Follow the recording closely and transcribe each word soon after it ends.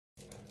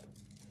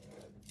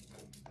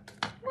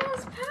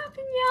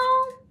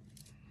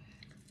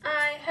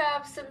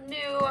have some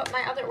new,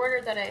 my other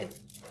order that I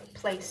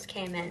placed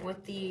came in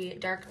with the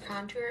dark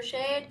contour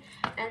shade.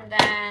 And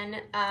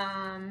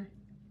then,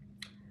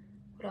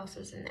 what else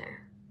is in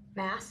there?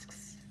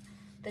 Masks.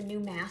 The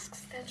new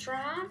masks that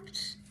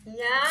dropped.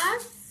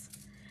 Yes.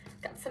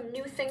 Got some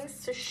new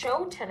things to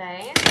show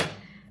today.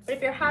 But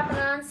if you're hopping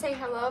on, say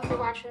hello. If you're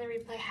watching the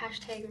replay,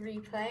 hashtag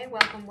replay.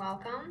 Welcome,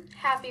 welcome.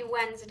 Happy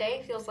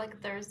Wednesday. Feels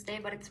like Thursday,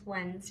 but it's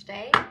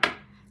Wednesday.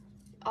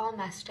 All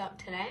messed up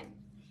today.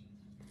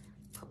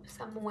 Put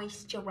some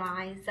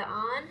moisturizer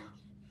on.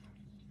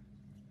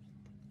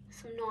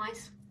 Some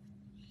nice,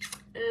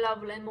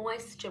 lovely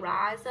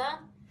moisturizer.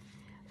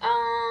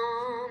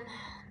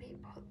 Let me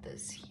put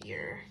this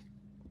here.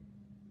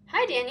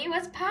 Hi, Danny.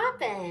 What's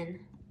poppin'?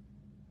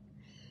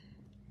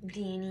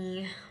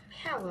 Danny,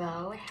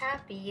 hello.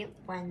 Happy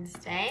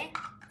Wednesday.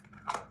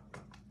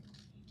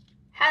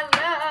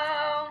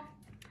 Hello.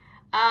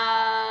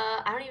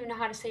 I don't even know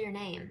how to say your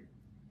name.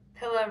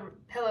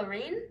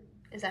 Pillarine?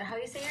 Is that how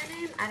you say your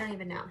name? I don't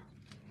even know.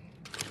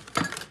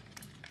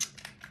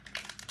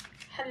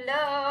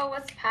 Hello,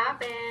 what's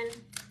poppin'?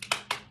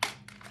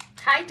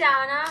 Hi,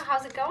 Donna.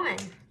 How's it going?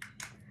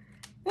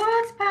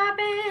 What's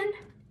poppin'?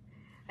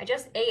 I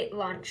just ate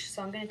lunch,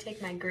 so I'm gonna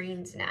take my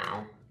greens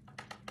now.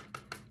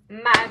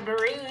 My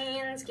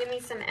greens give me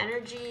some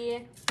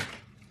energy.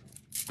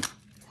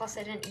 Plus,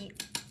 I didn't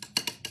eat.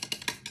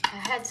 I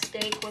had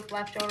steak with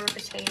leftover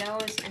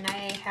potatoes, and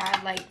I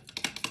had like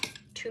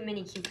too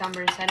many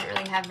cucumbers. So I didn't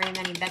really have very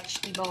many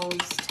vegetables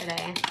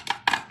today.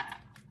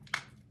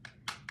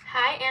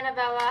 Hi,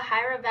 Annabella.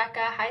 Hi, Rebecca.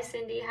 Hi,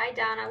 Cindy. Hi,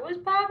 Donna. What's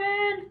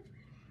poppin'?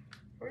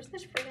 Where's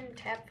this friggin'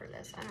 tab for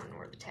this? I don't know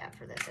where the tab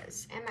for this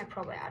is. And my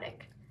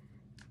probiotic.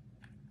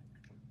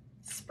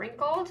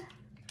 Sprinkled.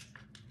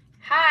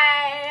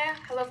 Hi.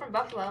 Hello from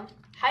Buffalo.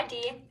 Hi,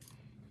 Dee.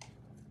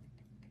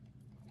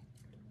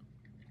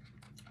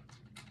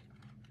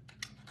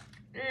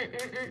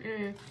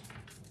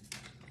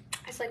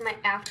 It's like my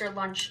after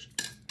lunch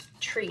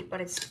treat,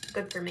 but it's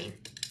good for me.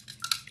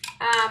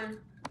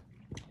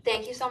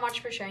 Thank you so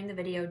much for sharing the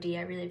video, Dee.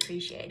 I really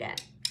appreciate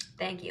it.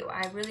 Thank you.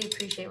 I really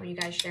appreciate when you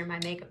guys share my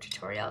makeup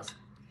tutorials.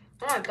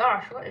 Oh my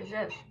gosh, what is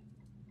this?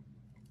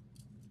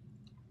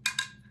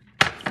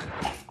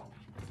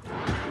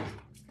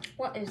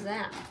 What is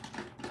that?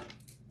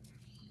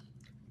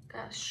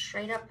 Got a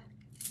straight up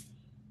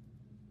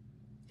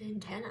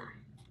antenna.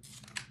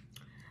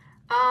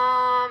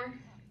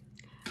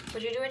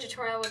 Would you do a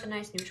tutorial with a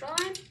nice neutral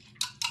line?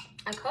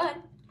 I could.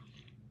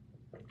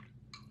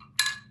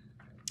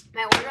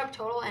 My order of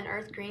Total and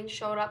Earth Green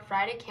showed up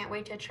Friday. Can't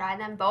wait to try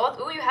them both.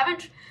 Ooh, you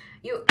haven't,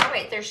 oh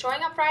wait, they're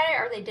showing up Friday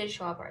or they did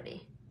show up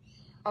already?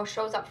 Oh,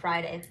 shows up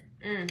Friday.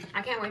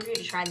 I can't wait for you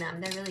to try them.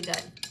 They're really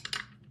good.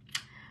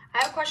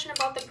 I have a question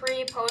about the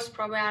pre-post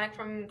probiotic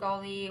from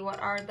Goli. What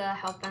are the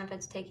health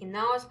benefits taking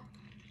those?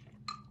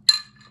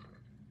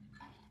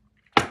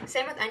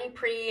 Same with any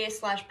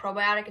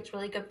pre/probiotic. It's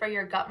really good for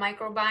your gut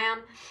microbiome.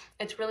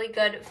 It's really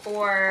good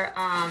for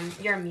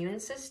your immune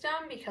system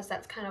because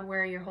that's kind of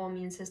where your whole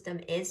immune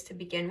system is to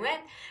begin with.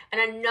 And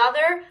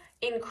another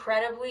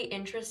incredibly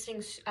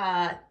interesting,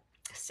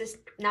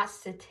 not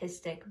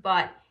statistic,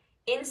 but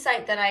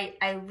insight that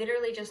I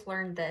literally just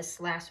learned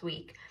this last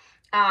week.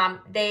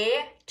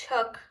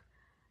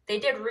 They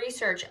did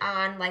research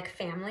on like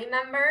family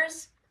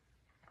members,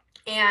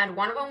 and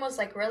one of them was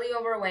like really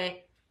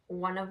overweight.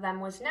 One of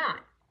them was not.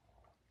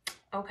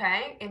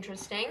 Okay,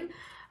 interesting.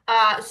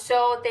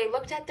 So they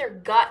looked at their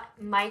gut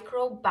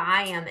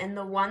microbiome, and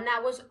the one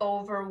that was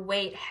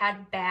overweight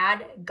had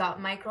bad gut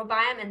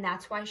microbiome, and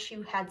that's why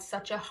she had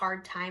such a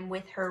hard time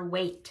with her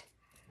weight.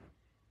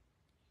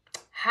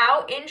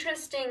 How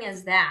interesting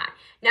is that?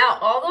 Now,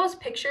 all those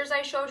pictures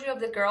I showed you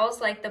of the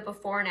girls, like the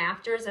before and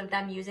afters of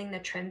them using the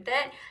Trim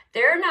Fit,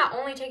 they're not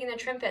only taking the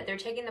Trim Fit, they're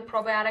taking the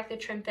probiotic, the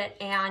Trim Fit,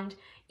 and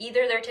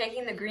either they're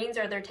taking the greens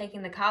or they're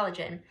taking the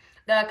collagen.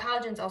 The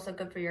collagen's also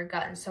good for your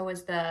gut, and so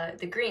is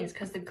the greens,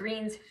 because the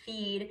greens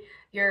feed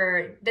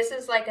this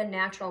is like a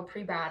natural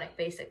prebiotic,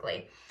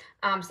 basically.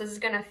 So this is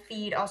going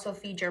to also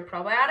feed your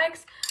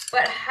probiotics.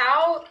 But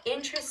how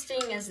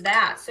interesting is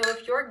that? So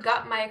if your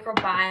gut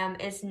microbiome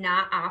is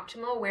not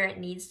optimal where it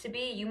needs to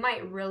be, you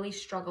might really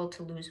struggle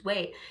to lose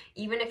weight.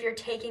 Even if you're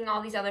taking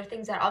all these other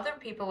things that other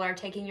people are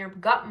taking, your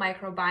gut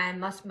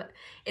microbiome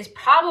is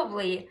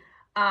probably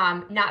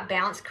not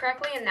balanced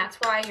correctly, and that's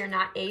why you're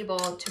not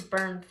able to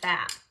burn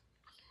fat.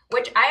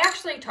 Which I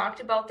actually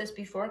talked about this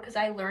before because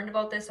I learned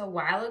about this a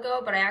while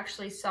ago, but I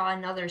actually saw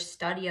another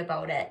study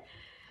about it.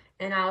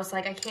 And I was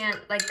like, I can't,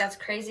 like, that's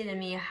crazy to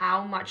me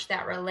how much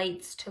that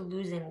relates to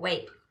losing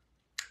weight.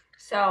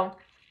 So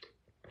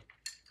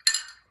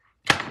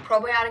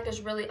probiotic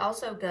is really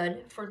also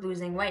good for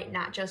losing weight,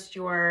 not just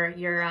your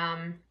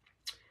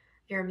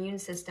immune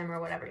system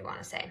or whatever you want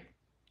to say.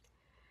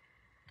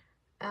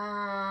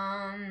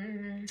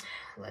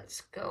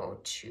 Let's go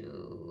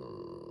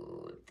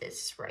to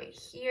this right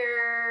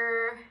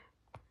here.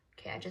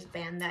 Okay, I just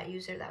banned that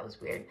user. That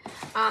was weird.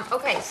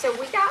 Okay, so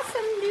we got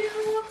some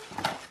new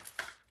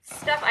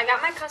stuff. I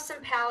got my custom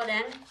palette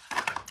in.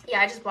 Yeah,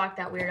 I just blocked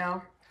that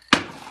weirdo.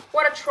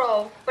 What a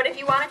troll. But if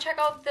you want to check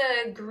out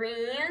the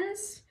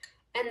greens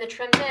and the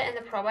trim bit and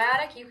the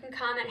probiotic, you can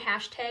comment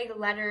hashtag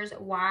letters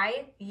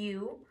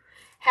YU.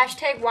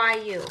 Hashtag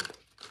YU.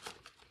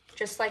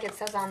 Just like it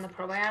says on the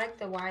probiotic,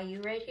 the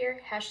YU right here.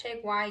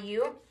 Hashtag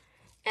YU.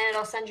 And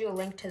it'll send you a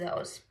link to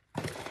those.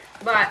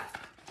 But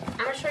I'm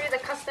going to show you the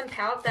custom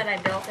palette that I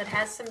built. It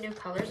has some new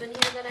colors in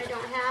here that I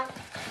don't have.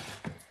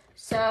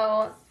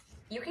 So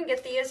you can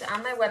get these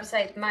on my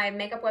website. My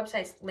makeup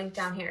website's linked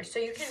down here. So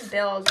you can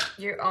build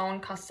your own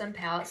custom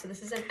palette. So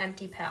this is an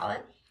empty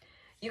palette.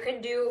 You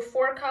can do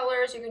 4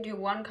 colors, you can do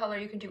 1 color,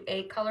 you can do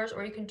 8 colors,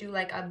 or you can do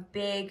like a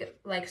big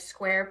like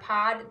square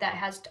pod that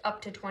has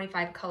up to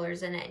 25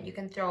 colors in it. And you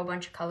can throw a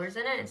bunch of colors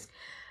in it. It's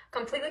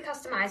completely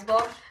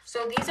customizable.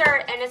 So these are,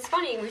 and it's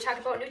funny, we talked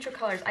about neutral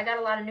colors. I got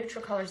a lot of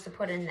neutral colors to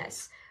put in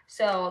this.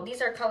 So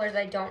these are colors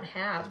I don't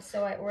have.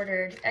 So I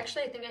ordered,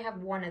 actually I think I have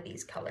 1 of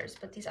these colors,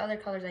 but these other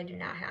colors I do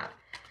not have.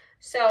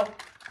 So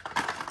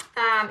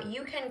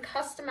you can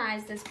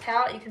customize this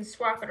palette, you can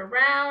swap it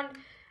around,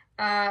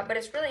 but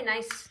it's really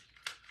nice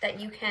that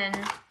you can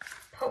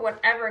put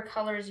whatever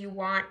colors you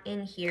want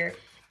in here.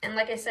 And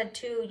like I said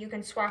too, you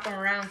can swap them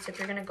around. So if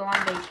you're gonna go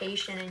on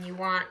vacation and you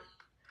want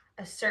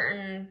a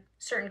certain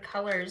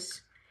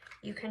colors,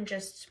 you can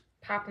just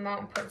pop them out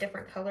and put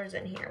different colors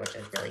in here, which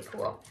is really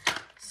cool.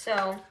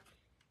 So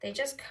they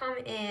just come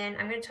in.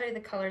 I'm gonna tell you the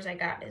colors I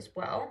got as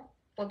well.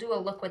 We'll do a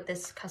look with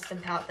this custom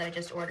palette that I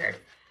just ordered.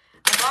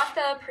 I bought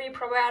the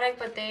pre-probiotic,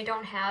 but they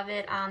don't have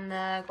it on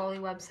the Goalie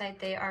website.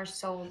 They are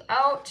sold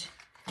out.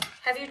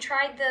 Have you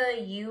tried the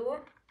U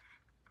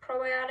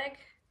probiotic?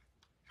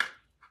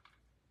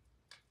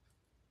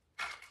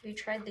 Have you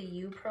tried the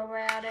U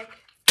probiotic?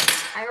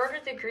 I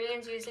ordered the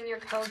greens using your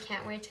code.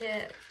 Can't wait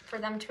for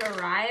them to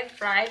arrive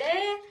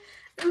Friday.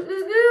 Ooh,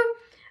 ooh, ooh.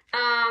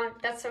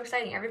 That's so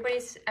exciting.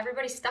 Everybody's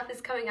stuff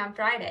is coming on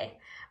Friday.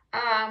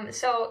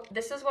 So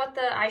this is what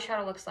the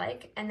eyeshadow looks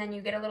like, and then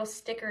you get a little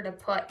sticker to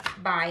put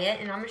by it,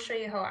 and I'm going to show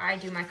you how I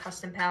do my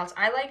custom palettes.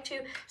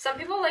 Some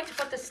people like to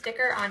put the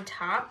sticker on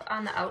top,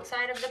 on the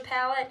outside of the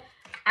palette.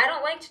 I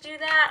don't like to do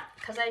that,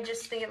 because I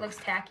just think it looks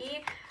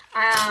tacky,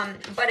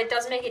 but it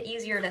does make it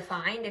easier to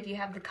find if you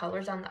have the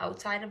colors on the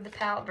outside of the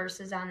palette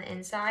versus on the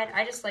inside.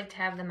 I just like to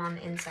have them on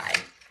the inside.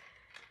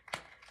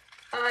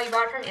 You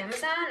bought it from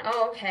Amazon?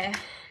 Oh, okay.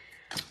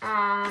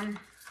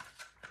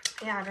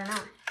 Yeah, I don't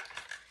know.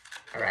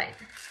 All right,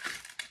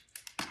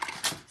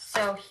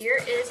 so here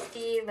is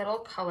the little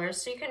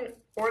colors. So you can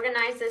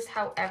organize this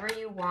however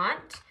you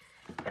want,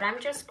 but I'm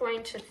just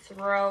going to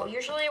throw,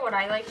 usually what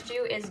I like to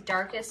do is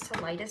darkest to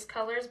lightest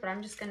colors, but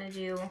I'm just gonna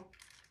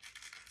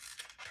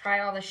try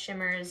all the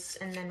shimmers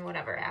and then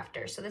whatever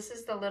after. So this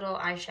is the little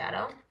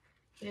eyeshadow.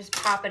 You just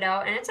pop it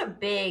out, and it's a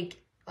big,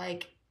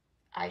 like,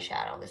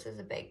 eyeshadow. This is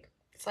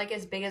it's like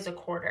as big as a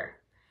quarter,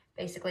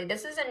 basically.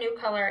 This is a new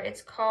color.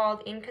 It's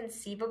called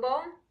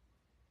Inconceivable.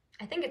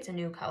 I think it's a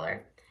new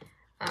color,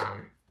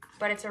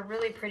 but it's a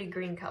really pretty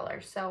green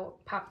color. So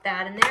pop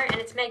that in there, and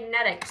it's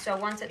magnetic. So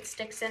once it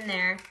sticks in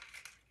there,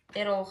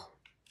 it'll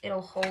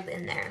hold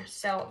in there.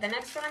 So the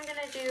next one I'm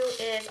gonna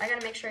do is, I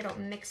gotta make sure I don't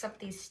mix up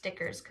these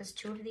stickers, because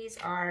 2 of these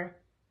are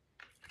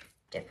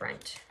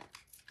different.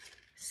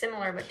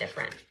 Similar, but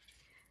different.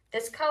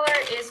 This color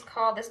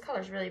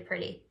is really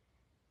pretty.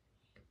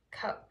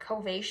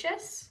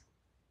 Covacious.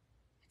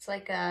 It's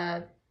like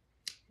a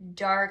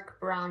dark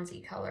bronzy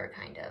color,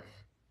 kind of.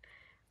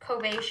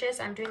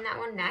 Covacious, I'm doing that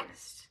one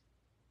next.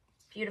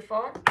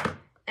 Beautiful.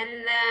 And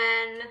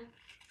then,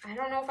 I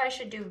don't know if I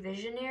should do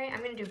Visionary. I'm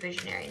going to do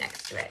Visionary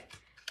next to it.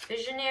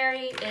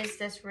 Visionary is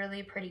this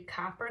really pretty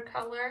copper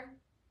color.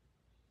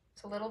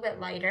 It's a little bit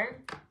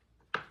lighter.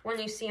 When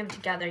you see them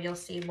together, you'll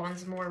see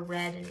one's more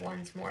red and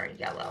one's more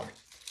yellow.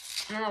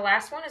 And then the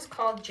last one is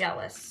called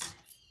Jealous,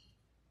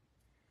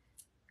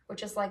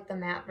 which is like the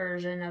matte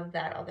version of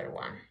that other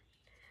one.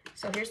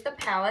 So here's the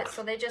palette.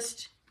 So they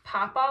just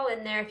pop all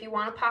in there. If you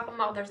want to pop them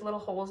out, there's little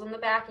holes in the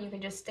back, and you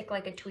can just stick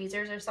like a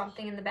tweezers or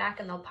something in the back,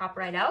 and they'll pop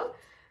right out.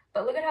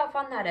 But look at how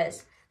fun that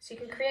is. So you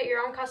can create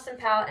your own custom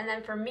palette. And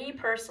then for me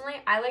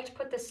personally, I like to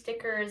put the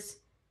stickers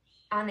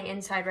on the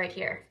inside right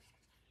here.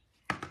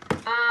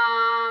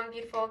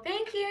 Beautiful,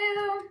 thank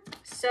you.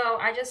 So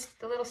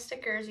the little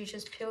stickers, you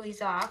just peel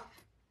these off,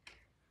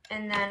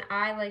 and then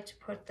I like to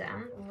put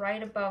them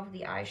right above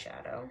the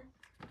eyeshadow,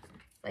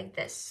 like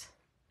this.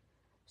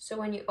 So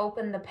when you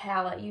open the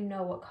palette, you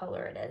know what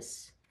color it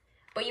is.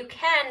 But you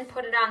can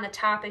put it on the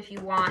top if you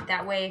want.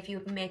 That way, if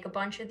you make a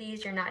bunch of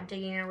these, you're not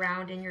digging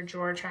around in your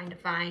drawer trying to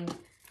find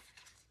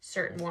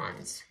certain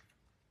ones.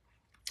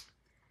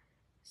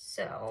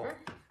 So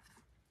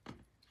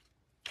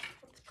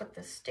let's put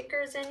the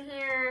stickers in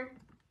here.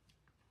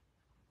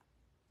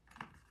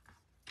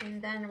 And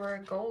then we're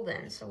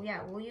golden. So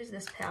yeah, we'll use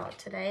this palette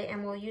today,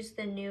 and we'll use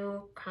the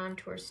new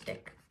contour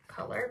stick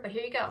color. But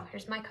here you go.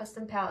 Here's my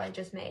custom palette I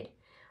just made.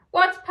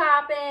 What's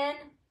poppin'?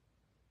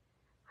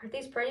 Aren't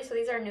these pretty? So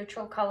these are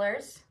neutral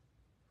colors.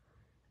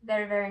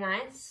 Very, very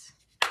nice.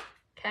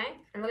 Okay,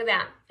 and look at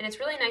that. And it's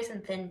really nice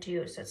and thin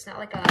too, so it's not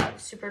like a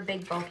super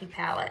big bulky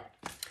palette.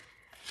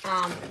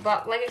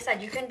 But like I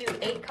said, you can do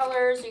 8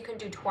 colors, you can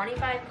do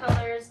 25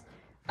 colors.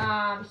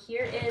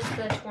 Here is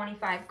the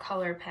 25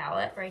 color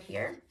palette right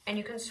here. And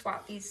you can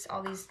swap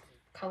all these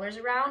colors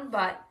around,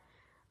 but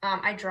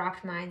I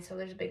dropped mine, so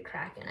there's a big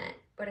crack in it.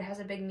 But it has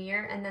a big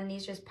mirror, and then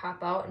these just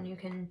pop out, and you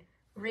can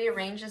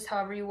rearrange this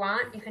however you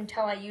want. You can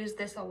tell I use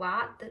this a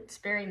lot. It's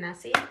very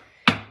messy.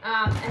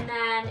 And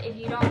then if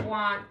you don't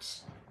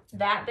want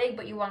that big,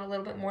 but you want a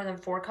little bit more than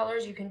 4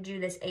 colors, you can do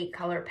this 8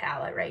 color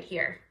palette right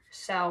here.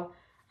 So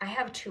I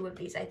have 2 of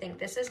these, I think.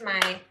 This is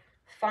my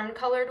fun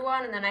colored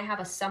one, and then I have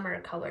a summer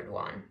colored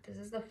one. This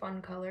is the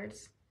fun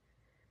colors.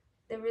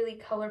 The really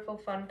colorful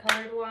fun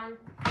colored one.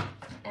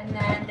 And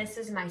then this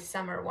is my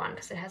summer one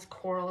because it has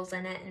corals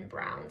in it and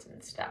browns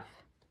and stuff.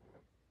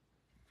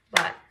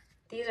 But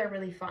these are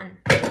really fun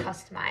to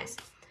customize.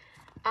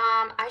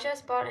 I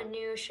just bought a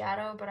new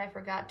shadow, but I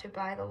forgot to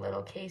buy the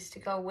little case to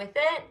go with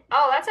it.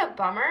 Oh, that's a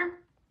bummer.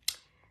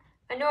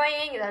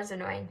 Annoying. That is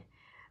annoying.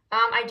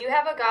 I do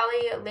have a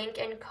Golly link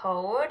and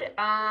code.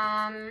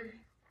 I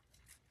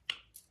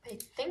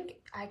think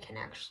I can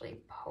actually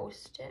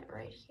post it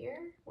right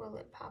here. Will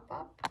it pop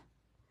up?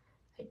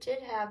 I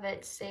did have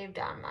it saved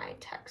on my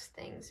text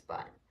things,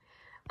 but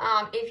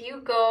if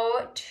you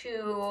go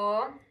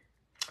to,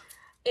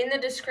 in the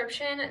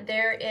description,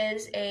 there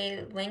is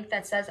a link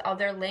that says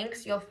other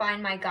links. You'll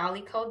find my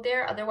Golly code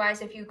there.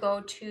 Otherwise, if you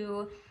go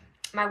to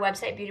my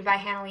website, Beauty by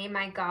Hannah Lee,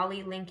 my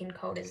Golly link and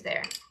code is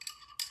there.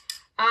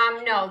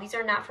 No, these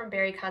are not from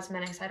Berry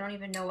Cosmetics. I don't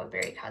even know what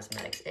Berry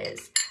Cosmetics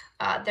is.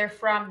 They're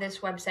from this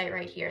website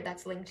right here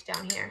that's linked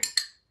down here.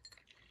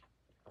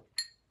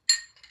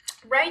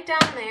 Right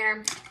down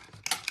there.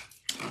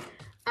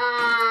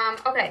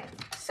 Okay,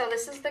 so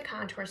this is the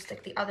contour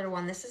stick, the other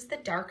one. This is the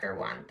darker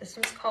one. This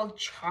one's called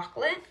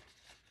Chocolate.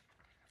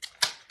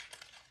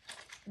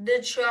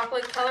 The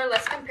chocolate color,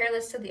 let's compare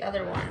this to the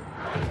other one.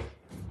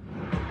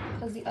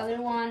 Because the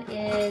other one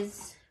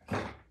is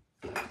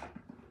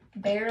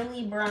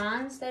Barely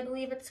Bronzed, I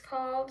believe it's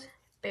called.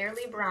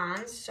 Barely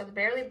Bronzed. So the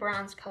Barely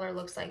Bronzed color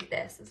looks like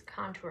this. It's a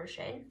contour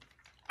shade.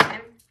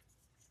 Okay.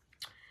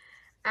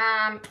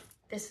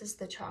 This is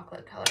the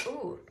chocolate color.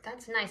 Ooh,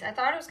 that's nice. I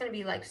thought it was going to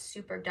be like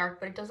super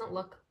dark, but it doesn't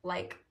look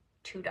like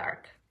too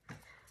dark.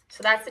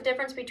 So that's the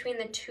difference between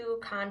the 2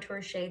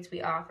 contour shades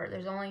we offer.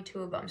 There's only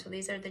 2 of them. So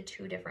these are the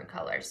 2 different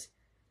colors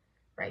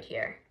right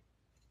here.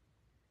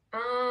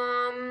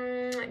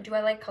 Do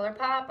I like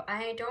ColourPop?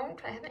 I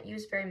haven't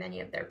used very many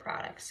of their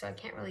products, so I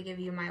can't really give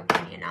you my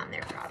opinion on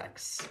their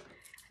products.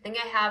 I think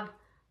I have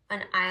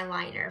an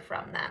eyeliner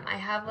from them. I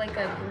have like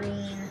a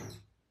green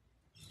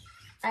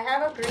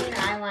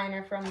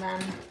eyeliner from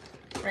them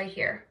right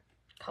here.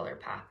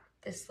 ColourPop.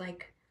 This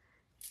like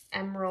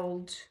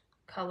emerald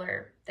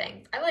color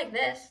thing. I like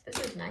this. This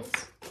is nice.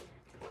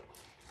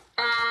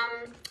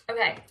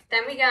 Okay.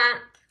 Then we got,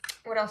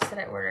 what else did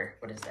I order?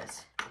 What is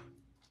this?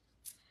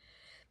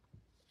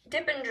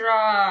 Dip and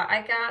Draw.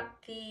 I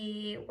got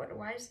the,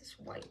 why is this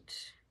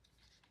white?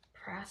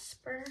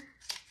 Prosper.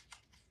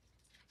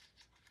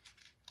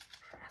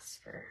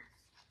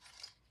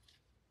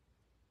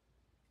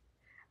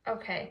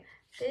 Okay.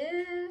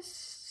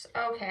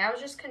 Okay, I was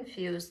just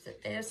confused.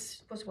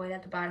 This was white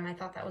at the bottom. I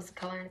thought that was the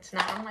color, and it's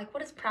not. I'm like,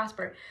 what is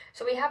Prosper?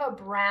 So we have a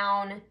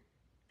brown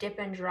Dip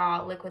and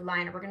Draw liquid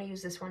liner. We're going to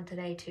use this one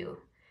today, too.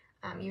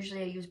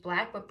 Usually I use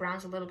black, but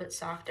brown's a little bit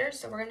softer.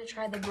 So we're going to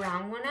try the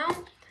brown one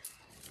out.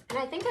 And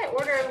I think I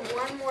ordered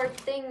one more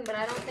thing, but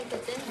I don't think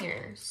it's in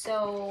here.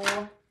 So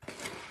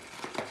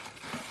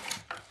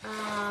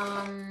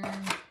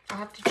I'll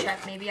have to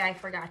check. Maybe I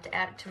forgot to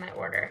add it to my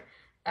order.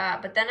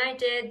 But then I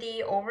did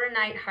the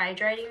overnight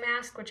hydrating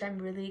mask, which I'm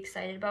really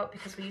excited about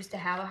because we used to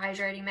have a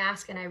hydrating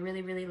mask and I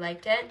really, really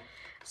liked it.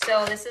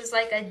 So this is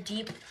like a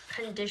deep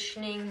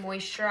conditioning,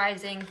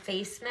 moisturizing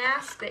face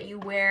mask that you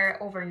wear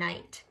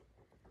overnight.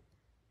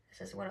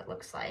 This is what it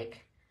looks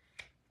like.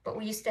 But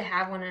we used to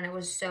have one and it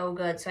was so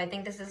good. So I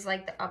think this is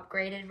like the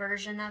upgraded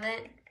version of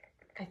it.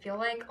 I feel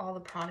like all the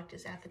product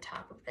is at the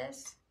top of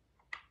this.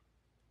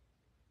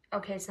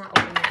 Okay, it's not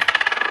open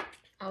yet.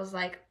 I was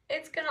like,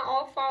 it's gonna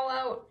all fall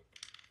out.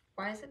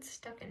 Why is it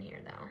stuck in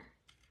here though?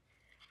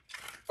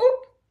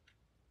 Oop!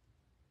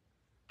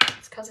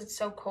 It's because it's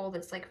so cold,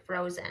 it's like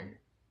frozen.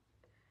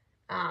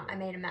 I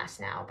made a mess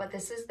now, but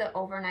this is the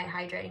overnight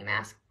hydrating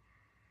mask.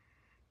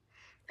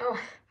 Oh,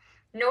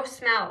 no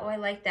smell. Oh, I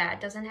like that.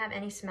 It doesn't have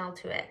any smell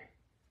to it.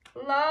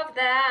 Love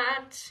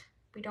that.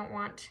 We don't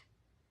want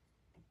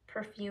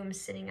perfume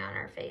sitting on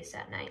our face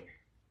at night.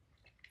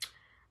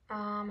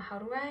 How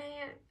do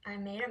I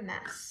made a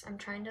mess. I'm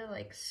trying to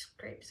like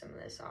scrape some of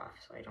this off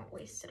so I don't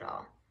waste it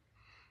all.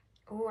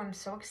 Oh, I'm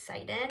so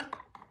excited.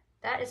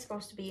 That is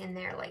supposed to be in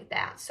there like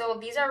that. So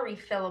these are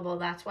refillable.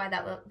 That's why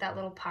that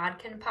little pod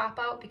can pop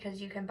out,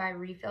 because you can buy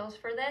refills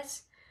for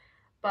this.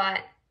 But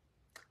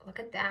look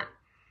at that.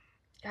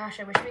 Gosh,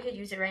 I wish we could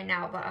use it right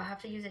now, but I'll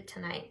have to use it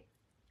tonight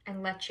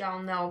and let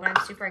y'all know. But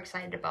I'm super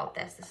excited about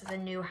this. This is a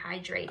new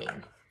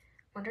hydrating.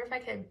 Wonder if I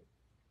could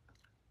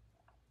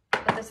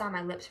put this on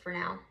my lips for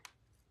now.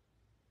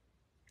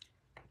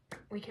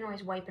 We can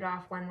always wipe it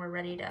off when we're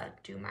ready to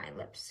do my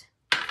lips.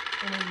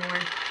 I need more.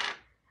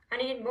 I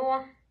need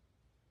more.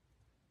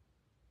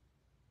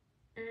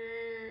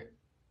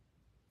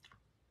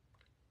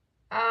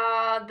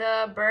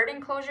 The bird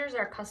enclosures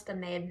are custom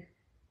made.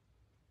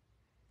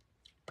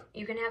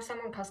 You can have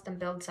someone custom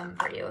build some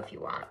for you if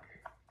you want.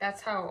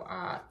 That's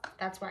how,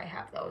 that's why I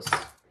have those.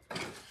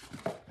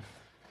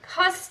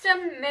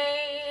 Custom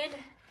made.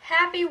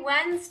 Happy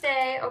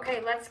Wednesday.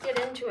 Okay, let's get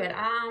into it.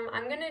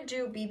 I'm gonna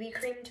do BB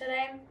cream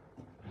today.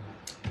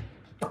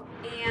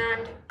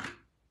 And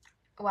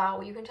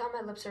wow, you can tell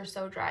my lips are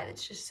so dry.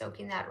 It's just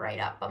soaking that right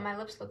up. But my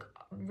lips look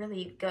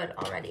really good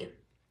already.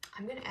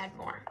 I'm gonna add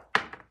more.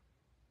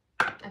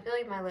 I feel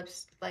like my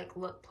lips like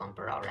look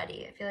plumper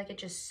already. I feel like it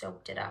just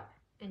soaked it up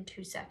in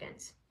 2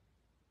 seconds.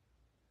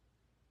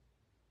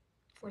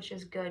 Which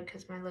is good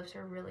because my lips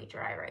are really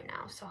dry right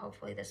now. So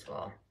hopefully this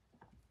will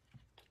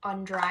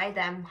undry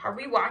them. Are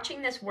we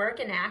watching this work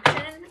in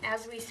action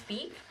as we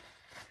speak?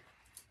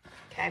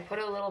 Okay, I put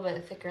a little bit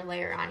of thicker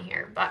layer on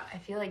here, but I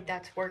feel like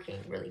that's working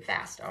really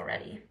fast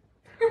already.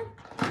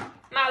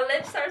 My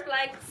lips are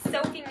like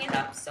soaking it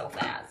up so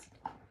fast.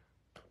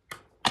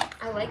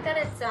 I like that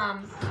it's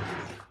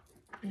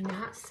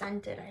not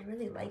scented. I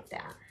really like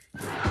that.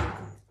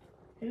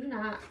 I'm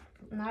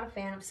not a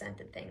fan of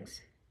scented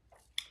things.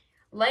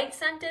 Light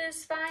scented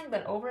is fine,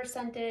 but over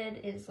scented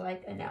is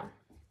like a no.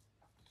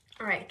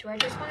 All right, do I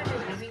just want to do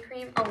BB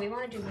cream? Oh, we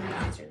want to do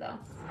luminizer though.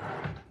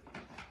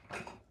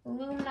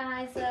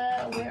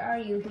 Luminizer, where are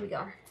you? Here we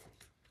go.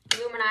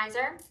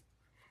 Luminizer.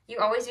 You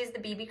always use the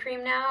BB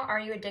cream now. Are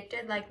you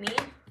addicted like me?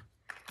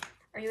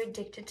 Are you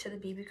addicted to the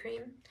BB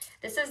cream?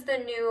 This is the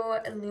new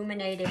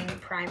illuminating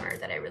primer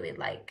that I really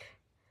like.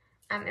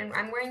 And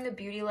I'm wearing the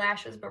beauty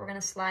lashes, but we're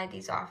gonna slide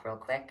these off real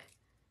quick.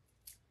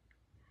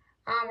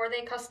 Were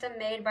they custom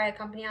made by a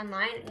company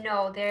online?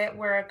 No, they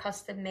were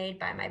custom made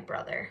by my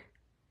brother.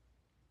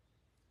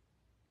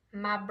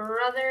 My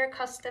brother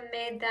custom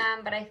made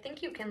them, but I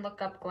think you can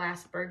look up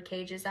glass bird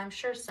cages. I'm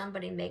sure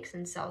somebody makes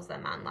and sells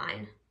them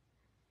online.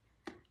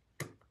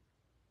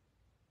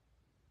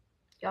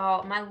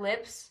 Y'all, my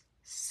lips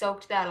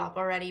soaked that up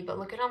already, but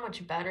look at how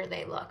much better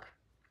they look.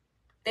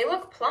 They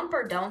look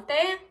plumper, don't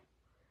they?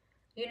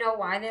 You know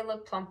why they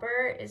look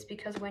plumper is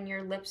because when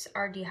your lips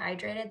are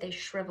dehydrated, they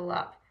shrivel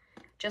up.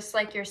 Just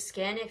like your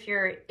skin, if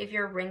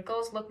your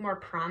wrinkles look more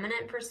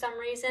prominent for some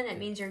reason, it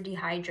means you're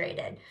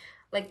dehydrated.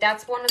 Like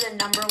that's one of the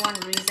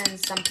 #1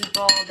 reasons some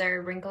people,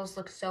 their wrinkles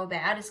look so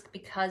bad is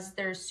because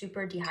they're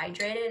super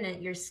dehydrated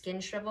and your skin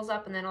shrivels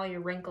up and then all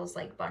your wrinkles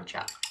like bunch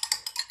up.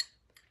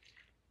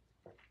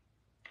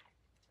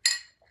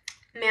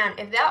 Man,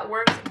 if that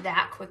works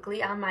that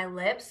quickly on my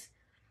lips,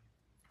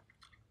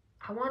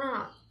 I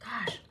wanna,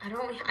 gosh, I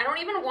don't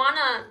even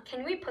wanna,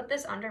 can we put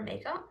this under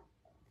makeup?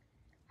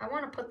 I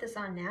wanna put this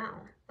on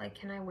now. Like,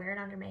 can I wear it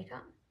under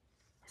makeup?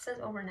 It says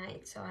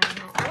overnight, so I don't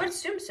know. I would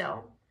assume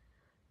so.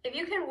 If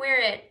you can wear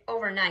it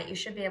overnight, you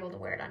should be able to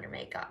wear it under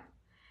makeup.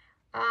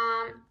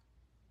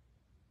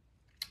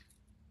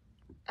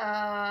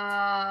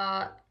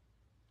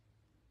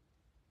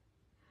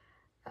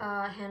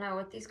 Hannah,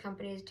 with these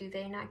companies, do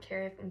they not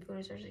care if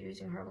influencers are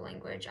using her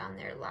language on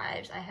their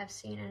lives? I have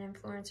seen an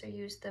influencer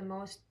use the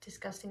most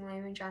disgusting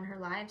language on her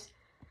lives.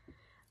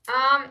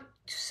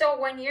 So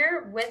when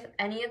you're with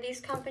any of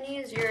these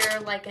companies, you're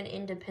like an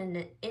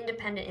independent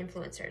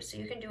influencer, so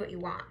you can do what you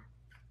want.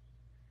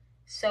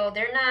 So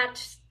they're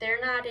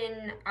not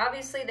in,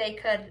 obviously they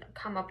could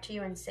come up to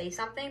you and say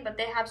something, but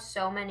they have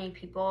so many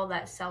people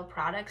that sell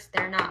products,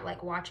 they're not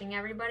like watching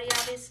everybody,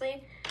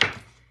 obviously.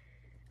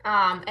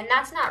 And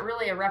that's not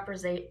really a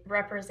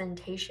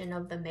representation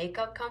of the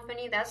makeup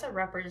company, that's a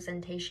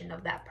representation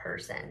of that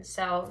person.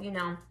 So, you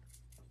know,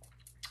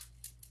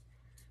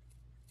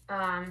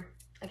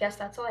 I guess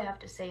that's all I have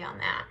to say on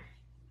that.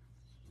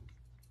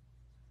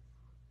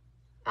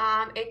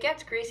 It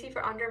gets greasy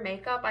for under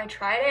makeup. I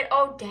tried it.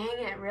 Oh, dang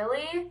it.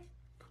 Really?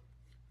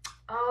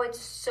 Oh, it's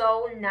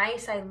so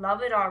nice. I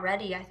love it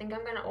already. I think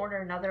I'm going to order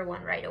another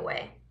one right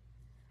away.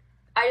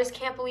 I just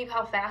can't believe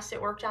how fast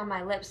it worked on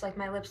my lips. Like,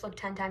 my lips look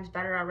 10 times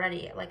better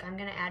already. Like, I'm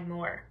going to add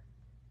more.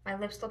 My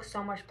lips look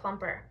so much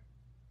plumper.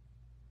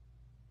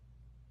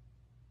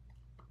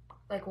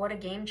 Like, what a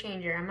game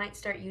changer. I might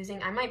start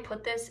using, I might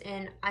put this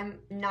in, I'm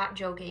not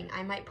joking,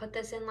 I might put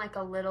this in like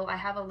a little, I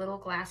have a little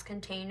glass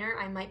container.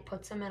 I might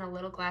put some in a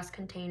little glass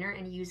container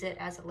and use it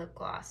as a lip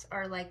gloss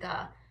or like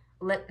a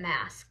lip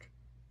mask.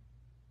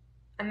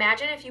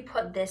 Imagine if you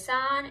put this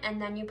on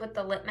and then you put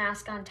the lip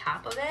mask on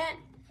top of it.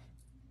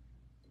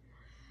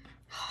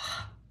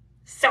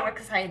 So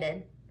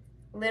excited.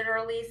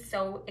 Literally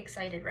so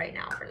excited right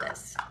now for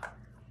this.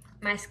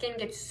 My skin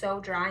gets so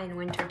dry in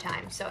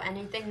wintertime, so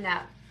anything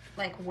that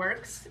like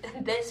works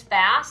this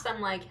fast, I'm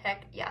like,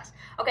 heck yes.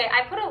 Okay,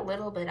 I put a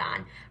little bit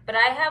on, but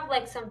I have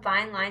like some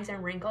fine lines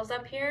and wrinkles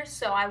up here,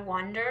 so I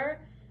wonder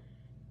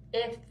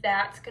if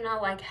that's gonna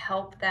like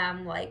help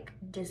them like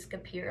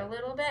disappear a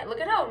little bit.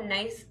 Look at how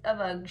nice of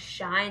a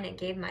shine it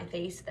gave my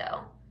face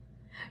though.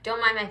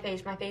 Don't mind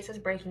my face is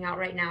breaking out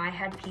right now. I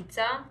had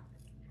pizza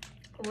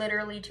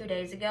literally 2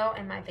 days ago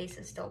and my face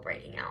is still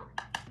breaking out.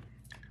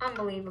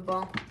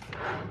 Unbelievable.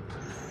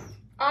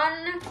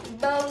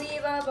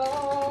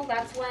 Unbelievable.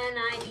 That's when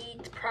I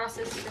eat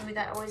processed food.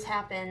 That always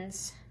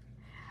happens.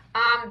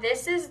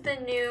 This is the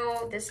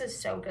new, this is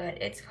so good.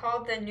 It's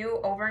called the new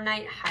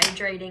overnight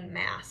hydrating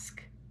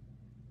mask.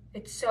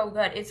 It's so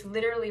good. It's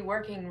literally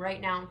working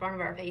right now in front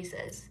of our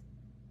faces.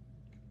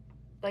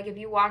 Like if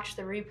you watch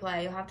the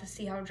replay, you'll have to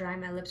see how dry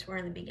my lips were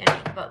in the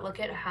beginning, but look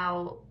at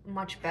how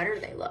much better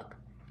they look.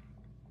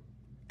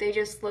 They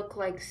just look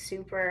like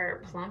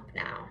super plump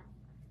now.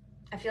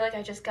 I feel like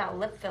I just got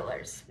lip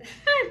fillers.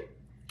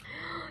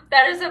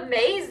 That is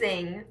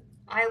amazing.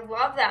 I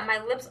love that.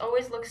 My lips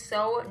always look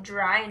so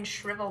dry and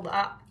shriveled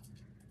up.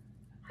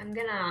 I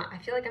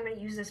feel like I'm gonna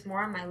use this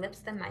more on my lips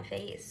than my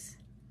face.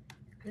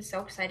 I'm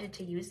so excited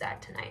to use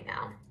that tonight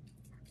now.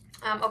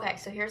 Okay,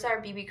 so here's our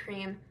BB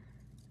cream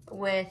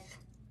with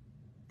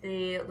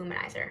the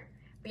luminizer.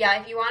 But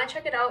yeah, if you want to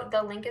check it out,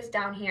 the link is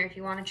down here if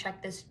you want to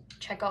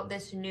check out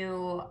this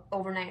new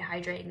overnight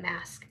hydrating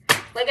mask.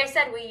 Like I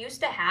said, we used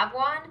to have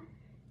one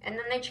and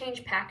then they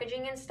changed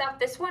packaging and stuff.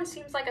 This one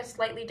seems like a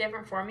slightly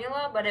different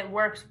formula, but it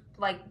works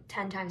like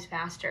 10 times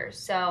faster.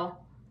 So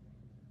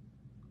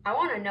I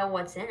want to know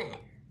what's in it,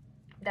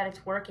 that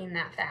it's working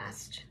that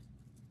fast.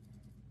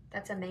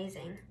 That's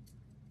amazing.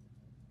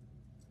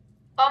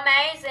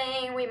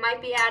 Amazing. We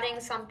might be adding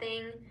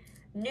something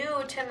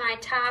new to my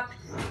top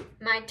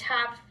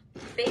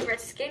favorite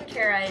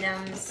skincare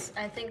items.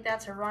 I think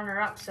that's a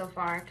runner-up so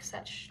far because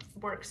that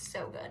works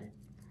so good.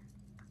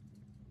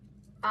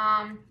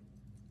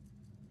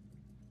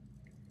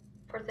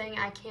 Poor thing,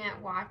 I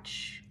can't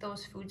watch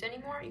those foods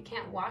anymore. You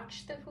can't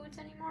watch the foods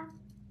anymore.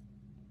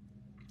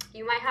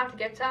 You might have to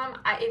get some.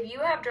 If you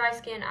have dry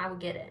skin, I would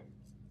get it.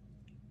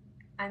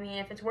 I mean,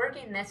 if it's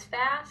working this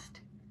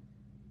fast,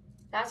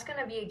 that's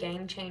gonna be a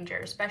game changer,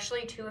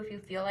 especially too if you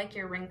feel like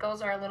your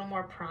wrinkles are a little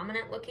more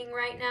prominent looking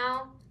right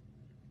now.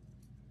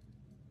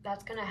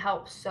 That's gonna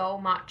help so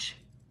much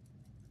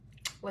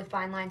with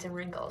fine lines and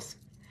wrinkles.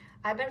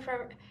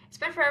 It's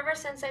been forever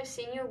since I've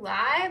seen you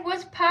live.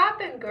 What's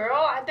poppin', girl?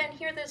 I've been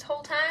here this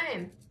whole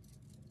time.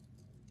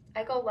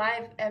 I go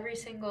live every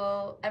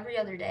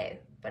other day,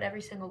 but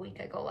every single week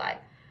I go live.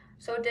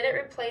 So did it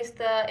replace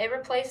it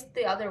replaced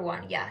the other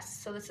one?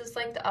 Yes. So this is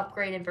like the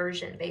upgraded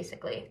version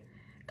basically,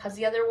 because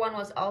the other one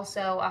was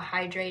also a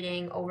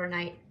hydrating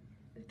overnight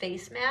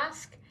face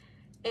mask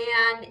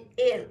and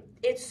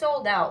it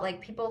sold out. Like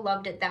people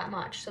loved it that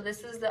much. So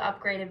this is the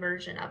upgraded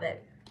version of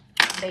it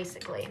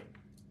basically.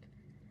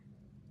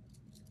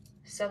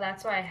 So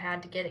that's why I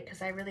had to get it,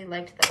 because I really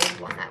liked the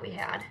old one that we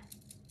had.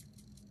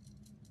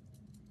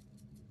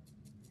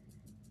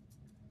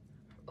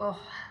 Oh,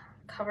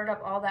 covered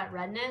up all that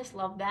redness.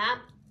 Love that.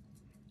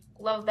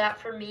 Love that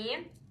for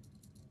me.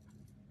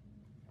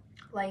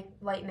 Like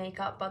light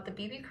makeup, but the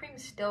BB cream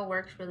still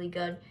works really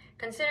good.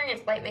 Considering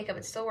it's light makeup,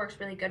 it still works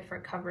really good for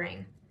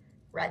covering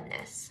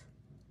redness.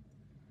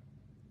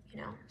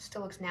 You know,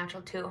 still looks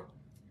natural too.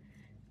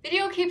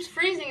 Video keeps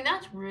freezing.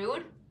 That's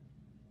rude.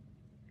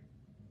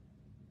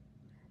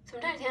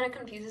 Sometimes Hannah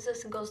confuses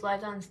us and goes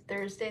live on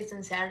Thursdays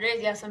and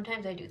Saturdays. Yeah,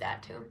 sometimes I do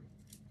that too.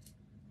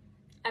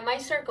 I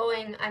might start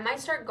going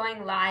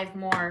live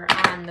more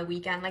on the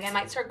weekend. Like I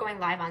might start going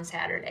live on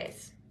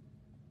Saturdays.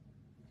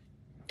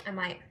 I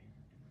might.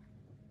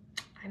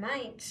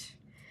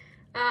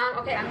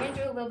 Okay, I'm gonna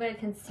do a little bit of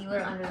concealer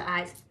under the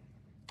eyes.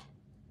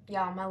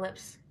 Y'all, my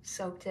lips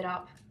soaked it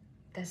up.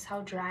 That's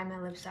how dry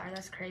my lips are.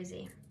 That's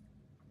crazy.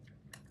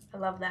 I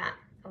love that.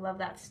 I love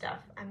that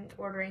stuff. I'm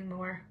ordering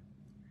more.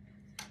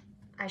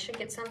 I should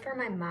get some for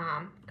my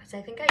mom, because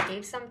I think I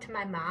gave some to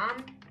my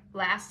mom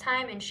last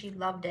time and she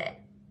loved it.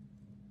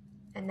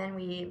 And then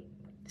we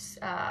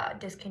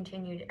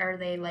discontinued, or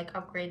they like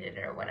upgraded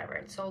it or whatever.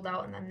 It sold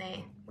out and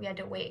then we had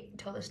to wait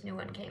until this new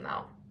one came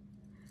out.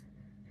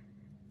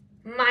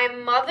 My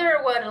mother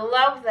would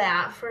love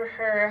that for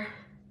her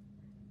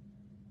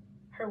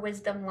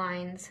wisdom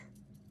lines.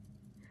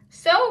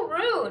 So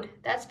rude.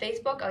 That's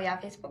Facebook. Oh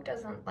yeah, Facebook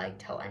doesn't like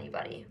tell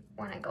anybody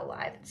when I go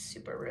live. It's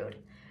super rude.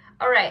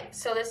 All right,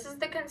 so this is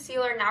the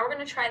concealer. Now we're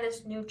gonna try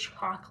this new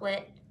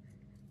chocolate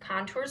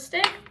contour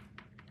stick.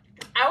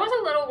 I was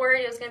a little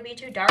worried it was gonna be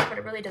too dark, but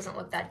it really doesn't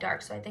look that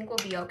dark, so I think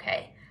we'll be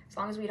okay, as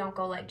long as we don't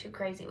go like too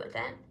crazy with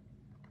it.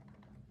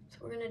 So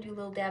we're gonna do a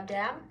little dab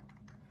dab.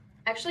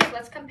 Actually,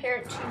 let's compare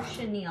it to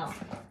Chenille.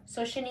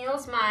 So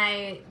Chenille's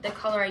the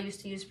color I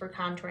used to use for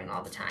contouring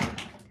all the time.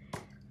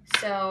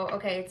 So,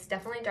 okay, it's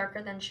definitely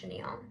darker than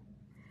Chenille,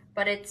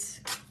 but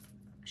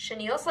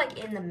Chenille's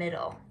like in the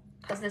middle,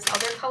 because this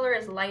other color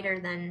is lighter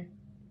than,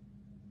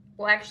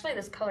 well, actually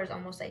this color is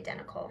almost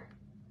identical,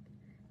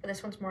 but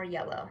this one's more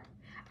yellow.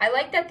 I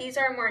like that these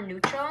are more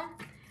neutral,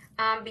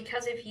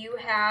 because if you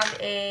have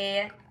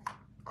a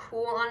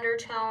cool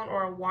undertone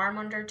or a warm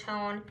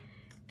undertone,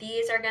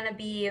 these are gonna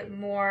be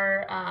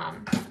more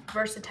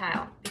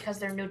versatile because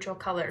they're neutral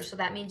colors. So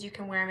that means you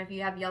can wear them if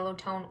you have yellow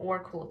tone or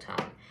cool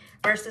tone,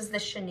 versus the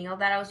Chenille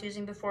that I was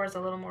using before is a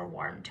little more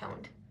warm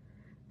toned.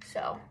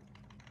 So,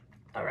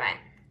 all right.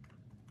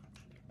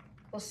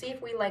 We'll see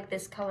if we like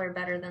this color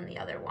better than the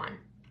other one.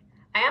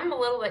 I am a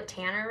little bit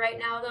tanner right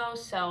now though,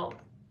 so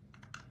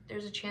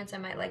there's a chance I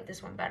might like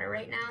this one better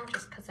right now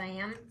just because I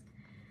am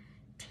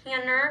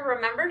tanner.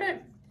 Remember to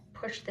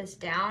push this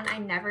down. I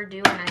never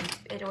do, and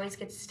it always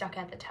gets stuck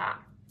at the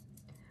top.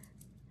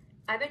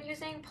 I've been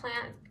using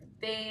plant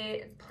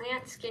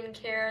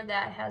skincare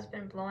that has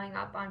been blowing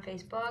up on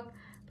Facebook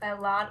by a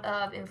lot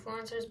of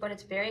influencers, but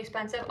it's very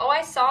expensive. Oh,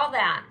 I saw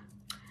that.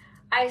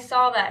 I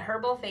saw that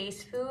herbal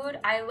face food.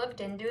 I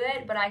looked into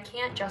it, but I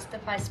can't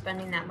justify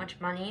spending that much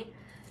money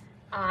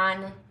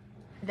on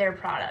their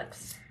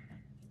products.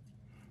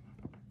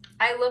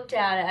 I looked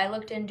at it. I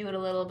looked into it a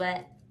little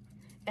bit,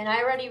 and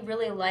I already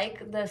really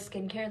like the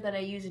skincare that I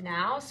use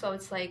now, so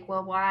it's like,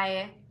 well,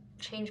 why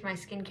change my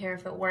skincare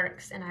if it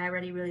works and I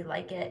already really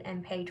like it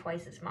and pay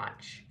twice as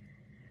much?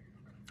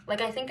 Like,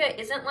 I think it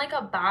isn't like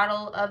a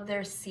bottle of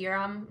their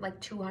serum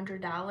like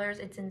 $200.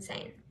 It's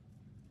insane.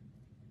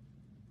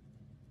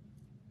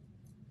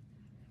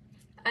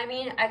 I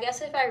mean, I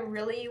guess if I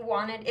really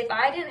wanted, if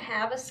I didn't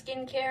have a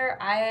skincare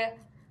I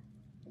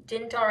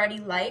didn't already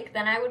like,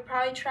 then I would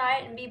probably try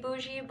it and be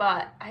bougie,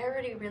 but I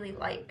already really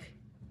like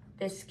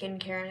this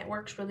skincare and it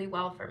works really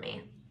well for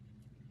me.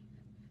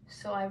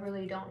 So I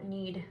really don't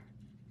need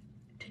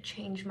to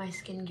change my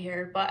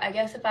skincare, but I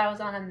guess if I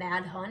was on a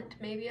mad hunt,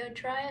 maybe I'd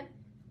try it.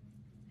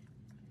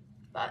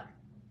 But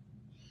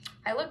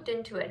I looked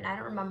into it and I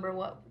don't remember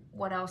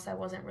what else I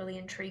wasn't really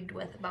intrigued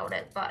with about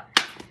it, but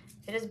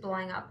it is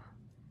blowing up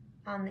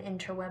on the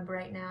interweb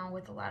right now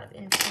with a lot of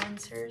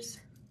influencers.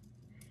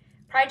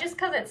 Probably just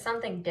because it's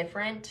something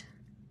different.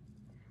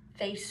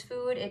 Face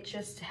food, it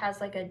just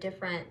has like a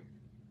different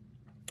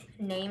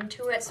name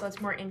to it, so it's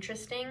more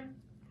interesting.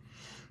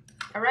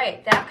 All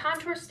right, that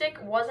contour stick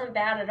wasn't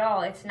bad at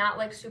all. It's not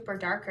like super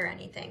dark or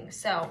anything.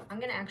 So I'm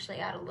gonna actually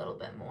add a little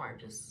bit more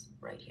just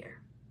right here.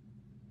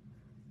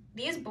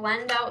 These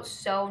blend out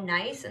so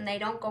nice and they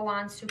don't go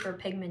on super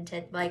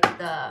pigmented like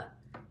the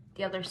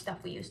other stuff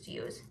we used to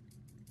use.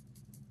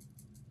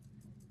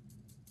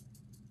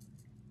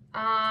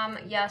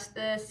 Yes,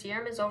 the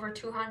serum is over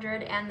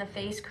 200 and the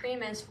face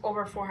cream is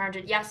over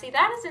 400. Yeah, see,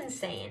 that is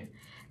insane.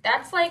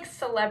 That's like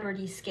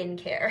celebrity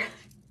skincare.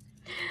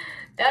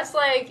 That's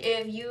like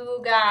if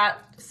you got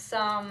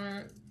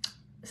some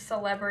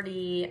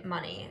celebrity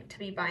money to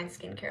be buying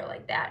skincare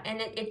like that.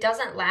 And it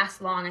doesn't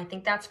last long. I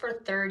think that's for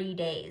 30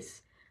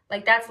 days.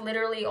 Like, that's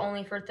literally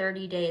only for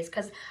 30 days.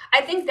 Because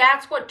I think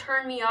that's what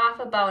turned me off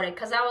about it.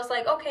 Because I was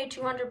like, okay,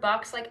 200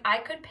 bucks. Like, I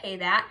could pay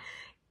that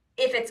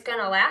if it's going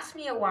to last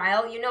me a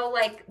while. You know,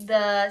 like,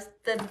 this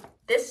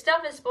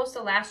stuff is supposed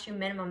to last you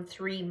minimum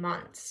 3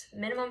 months.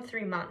 Minimum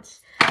 3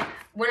 months.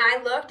 When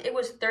I looked, it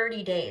was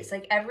 30 days.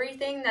 Like,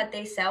 everything that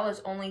they sell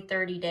is only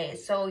 30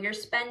 days. So you're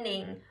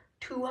spending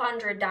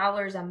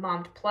 $200 a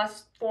month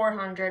plus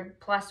 $400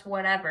 plus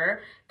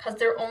whatever because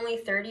they're only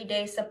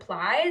 30-day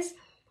supplies.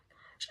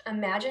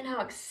 Imagine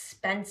how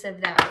expensive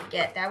that would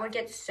get. That would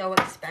get so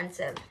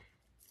expensive.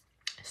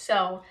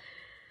 So,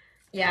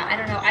 yeah, I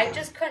don't know. I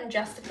just couldn't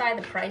justify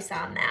the price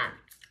on that.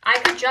 I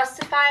could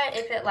justify it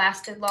if it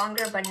lasted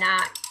longer, but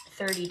not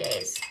 30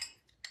 days.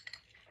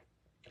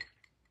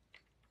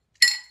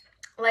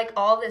 Like,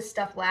 all this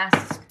stuff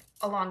lasts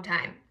a long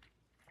time.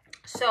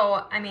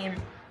 So, I mean,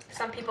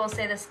 some people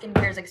say the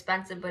skincare is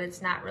expensive, but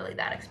it's not really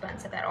that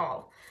expensive at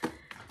all.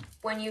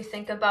 When you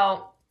think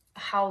about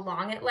how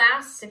long it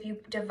lasts, if you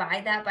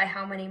divide that by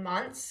how many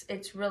months,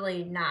 it's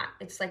really not.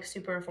 It's like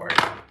super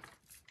affordable.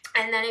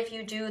 And then if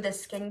you do the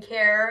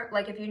skincare,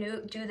 like if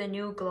you do the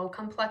new Glow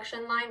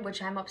Complexion line,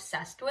 which I'm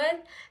obsessed with,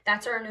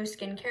 that's our new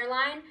skincare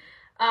line.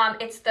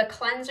 It's the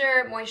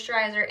cleanser,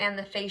 moisturizer, and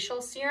the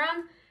facial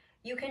serum.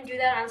 You can do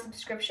that on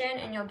subscription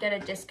and you'll get a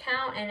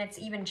discount and it's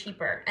even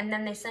cheaper. And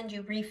then they send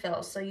you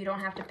refills so you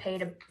don't have to pay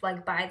to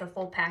like buy the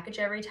full package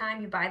every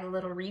time. You buy the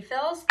little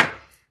refills.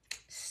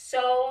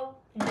 So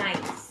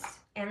nice.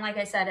 And like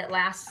I said, it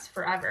lasts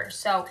forever.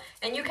 So,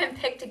 and you can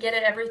pick to get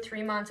it every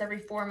 3 months, every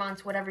 4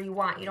 months, whatever you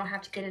want. You don't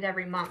have to get it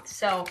every month.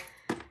 So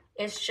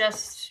it's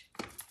just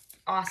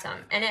awesome.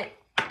 And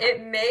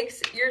it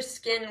makes your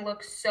skin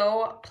look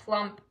so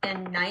plump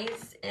and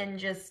nice and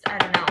just, I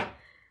don't know.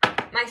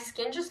 My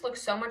skin just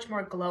looks so much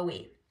more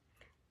glowy.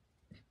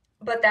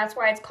 But that's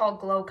why it's called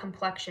Glow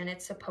Complexion.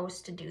 It's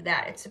supposed to do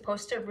that. It's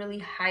supposed to really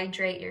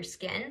hydrate your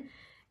skin.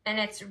 And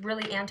it's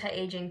really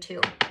anti-aging too.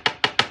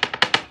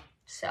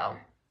 So,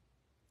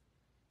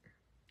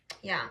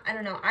 yeah, I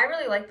don't know. I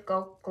really like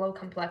the Glow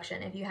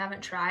Complexion. If you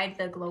haven't tried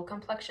the Glow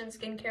Complexion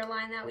skincare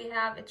line that we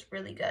have, it's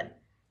really good.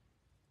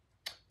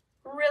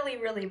 Really,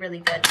 really, really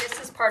good.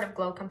 This is part of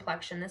Glow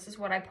Complexion. This is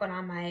what I put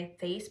on my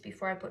face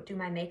before I do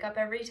my makeup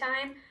every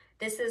time.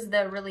 This is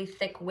the really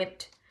thick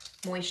whipped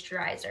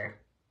moisturizer.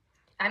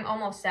 I'm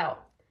almost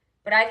out.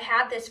 But I've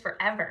had this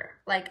forever.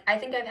 Like, I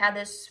think I've had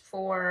this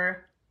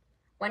for...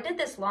 When did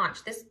this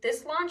launch?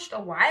 This launched a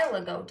while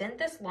ago. Didn't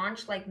this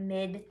launch like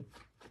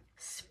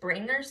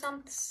mid-spring or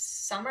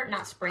summer?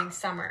 Not spring,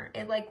 summer.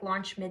 It like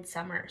launched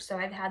mid-summer. So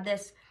I've had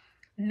this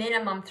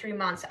minimum 3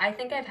 months. I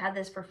think I've had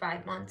this for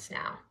 5 months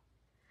now.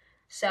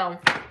 So,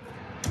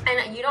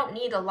 and you don't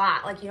need a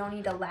lot. Like, you don't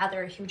need to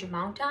lather a huge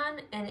amount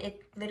on. And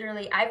it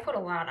literally, I put a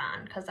lot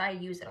on because I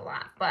use it a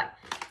lot. But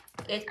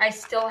I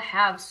still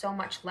have so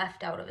much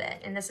left out of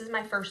it. And this is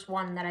my first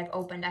one that I've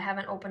opened. I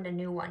haven't opened a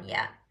new one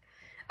yet.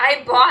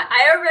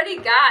 I already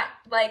got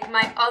like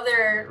my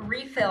other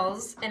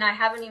refills and I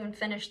haven't even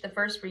finished the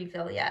first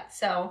refill yet.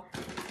 So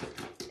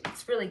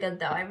it's really good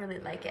though. I really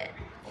like it.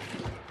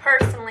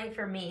 Personally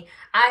for me,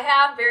 I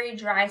have very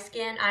dry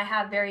skin. I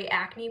have very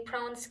acne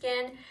prone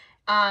skin.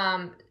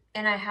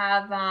 And I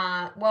have,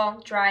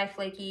 well, dry,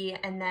 flaky,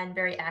 and then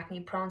very acne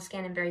prone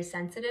skin and very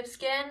sensitive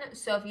skin.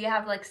 So if you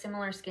have like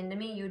similar skin to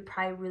me, you'd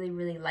probably really,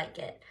 really like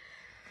it.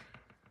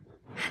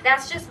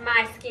 That's just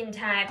my skin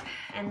type,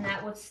 and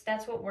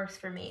that's what works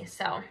for me.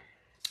 So,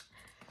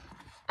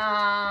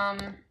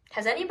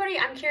 has anybody,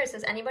 I'm curious,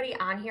 has anybody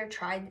on here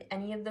tried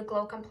any of the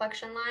Glow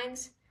Complexion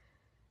lines?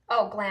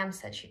 Oh, Glam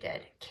said she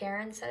did.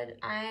 Karen said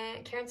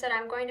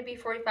I'm going to be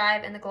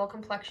 45 and the Glow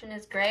Complexion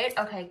is great.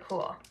 Okay,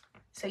 cool.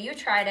 So you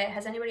tried it.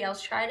 Has anybody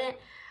else tried it?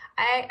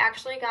 I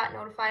actually got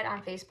notified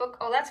on Facebook.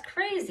 Oh, that's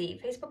crazy.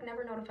 Facebook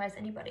never notifies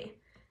anybody.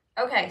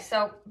 Okay,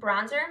 so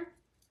bronzer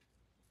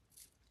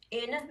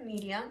in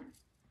medium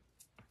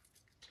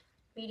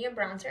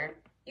bronzer.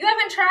 You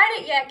haven't tried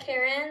it yet,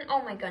 Karen.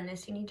 Oh my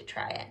goodness, you need to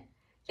try it.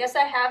 Yes,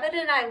 I have it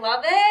and I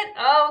love it.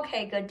 Oh,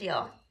 okay, good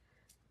deal.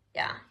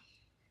 Yeah.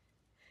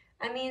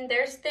 I mean,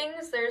 there's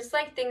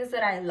like things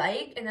that I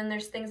like, and then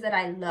there's things that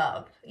I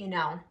love, you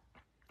know.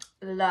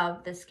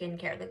 Love the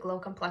skincare, the Glow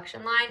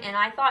Complexion line, and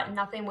I thought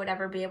nothing would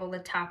ever be able to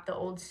top the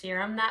old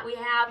serum that we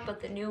have,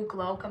 but the new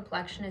Glow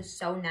Complexion is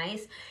so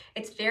nice.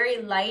 It's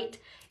very light.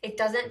 It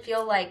doesn't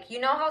feel like, you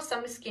know how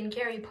some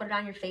skincare, you put it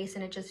on your face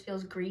and it just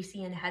feels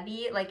greasy and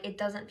heavy? Like, it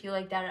doesn't feel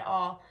like that at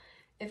all.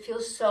 It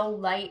feels so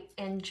light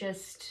and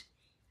just,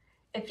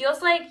 it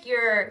feels like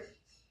you're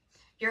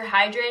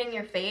hydrating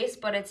your face,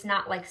 but it's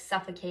not like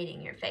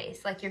suffocating your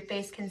face. Like, your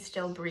face can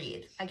still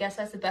breathe. I guess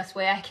that's the best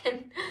way I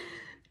can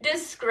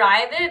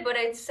describe it, but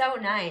it's so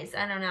nice.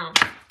 I don't know.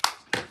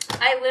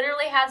 I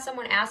literally had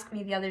someone ask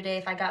me the other day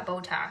if I got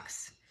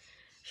Botox.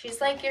 She's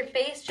like, your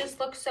face just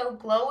looks so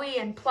glowy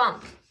and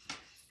plump.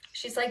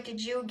 She's like,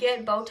 did you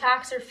get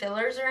Botox or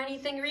fillers or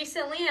anything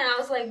recently? And I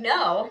was like,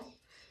 no.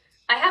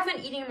 I have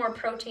been eating more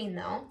protein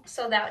though,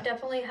 so that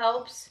definitely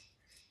helps.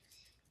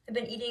 I've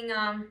been eating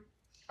a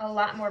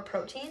lot more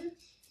protein.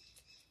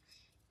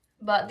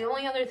 But the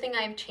only other thing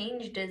I've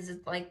changed is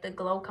like the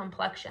Glow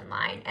Complexion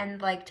line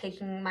and like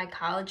taking my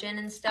collagen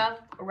and stuff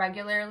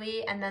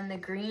regularly, and then the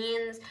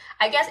greens.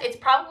 I guess it's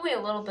probably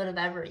a little bit of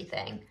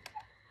everything.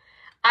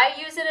 I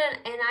use it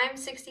and I'm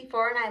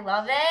 64 and I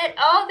love it.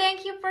 Oh,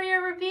 thank you for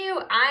your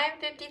review. I'm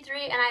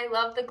 53 and I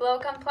love the Glow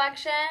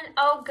Complexion.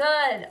 Oh,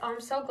 good. Oh,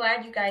 I'm so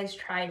glad you guys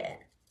tried it.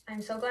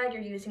 I'm so glad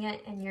you're using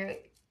it and you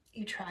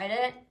tried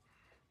it.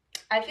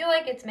 I feel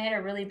like it's made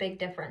a really big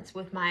difference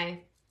with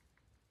my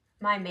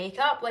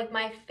makeup. Like,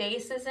 my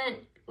face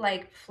isn't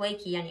like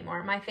flaky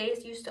anymore. My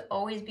face used to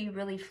always be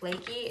really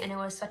flaky and it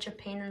was such a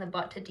pain in the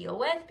butt to deal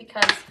with,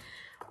 because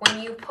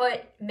when you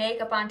put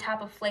makeup on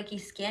top of flaky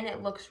skin,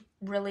 it looks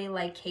really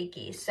like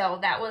cakey. So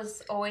that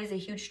was always a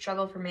huge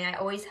struggle for me. I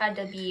always had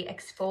to be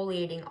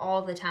exfoliating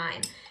all the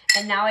time,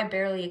 and now I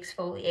barely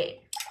exfoliate.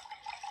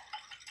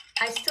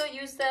 I still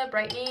use the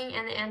brightening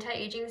and the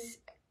anti-aging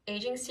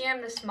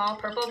serum, the small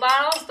purple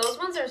bottles. Those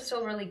ones are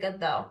still really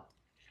good though.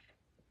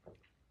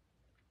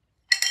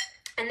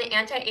 And the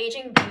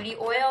anti-aging beauty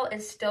oil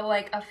is still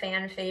like a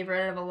fan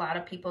favorite of a lot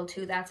of people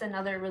too. That's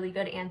another really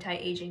good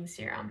anti-aging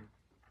serum.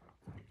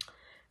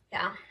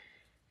 Yeah.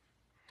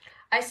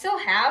 I still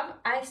have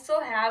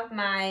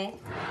my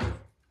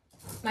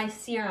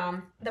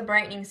serum, the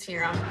brightening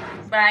serum,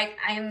 but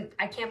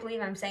I can't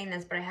believe I'm saying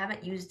this, but I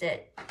haven't used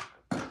it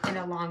in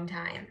a long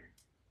time.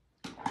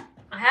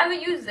 I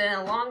haven't used it in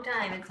a long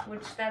time,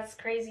 which that's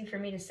crazy for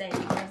me to say,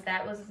 because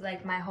that was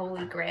like my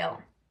holy grail.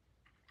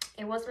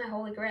 It was my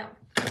holy grail.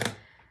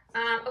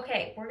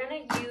 Okay, we're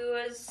gonna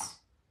use,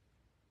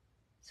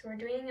 so we're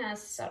doing a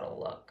subtle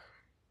look.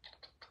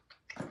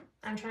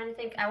 I'm trying to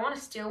think. I want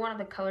to steal one of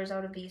the colors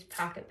out of these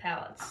pocket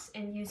palettes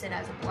and use it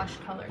as a blush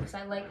color, because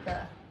I like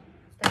the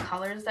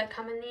colors that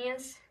come in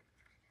these.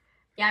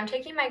 Yeah, I'm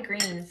taking my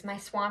greens, my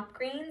swamp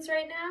greens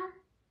right now.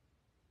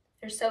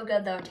 They're so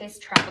good though. It tastes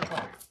tropical.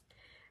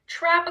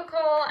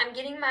 Tropical. I'm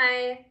getting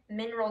my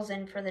minerals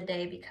in for the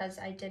day because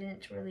I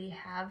didn't really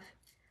have,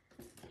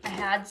 I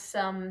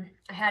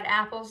had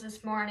apples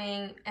this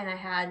morning and I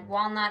had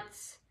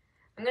walnuts.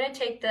 I'm going to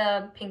take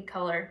the pink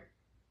color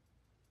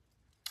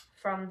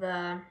from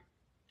the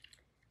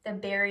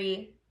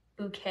Berry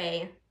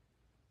Bouquet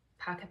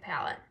pocket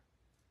palette.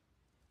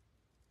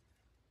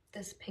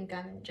 This pink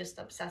I'm just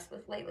obsessed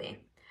with lately.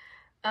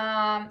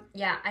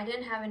 Yeah, I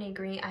didn't have any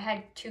green. I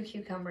had 2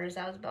 cucumbers.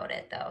 That was about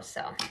it though.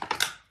 So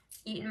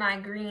eating my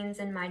greens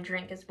in my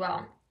drink as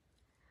well.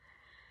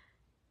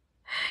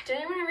 Did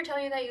anyone ever tell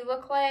you that you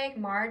look like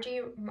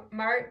Margaret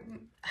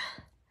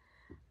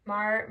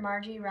Robbie?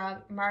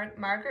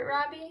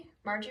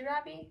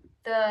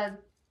 The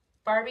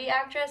Barbie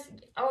actress?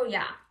 Oh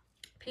yeah.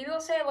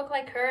 People say I look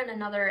like her and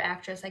another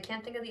actress. I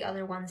can't think of the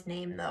other one's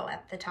name though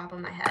at the top of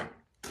my head.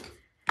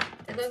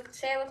 They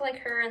say I look like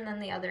her and then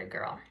the other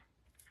girl.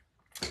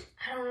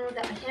 I don't know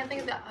that. I can't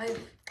think of that.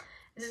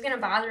 This is gonna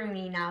bother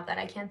me now that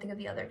I can't think of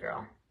the other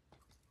girl.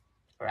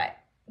 All right,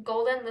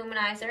 golden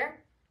luminizer.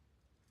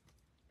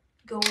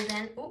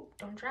 Golden. Oh,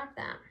 don't drop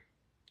that.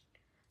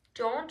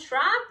 Don't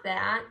drop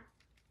that.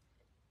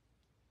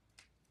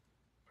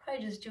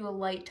 Probably just do a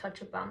light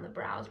touch up on the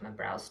brows. My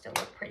brows still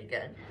look pretty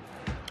good.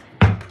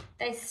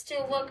 They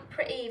still look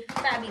pretty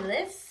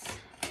fabulous.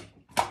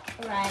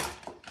 All right.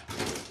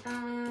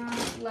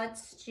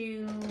 Let's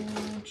do.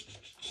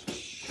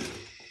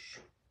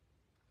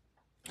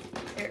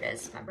 There it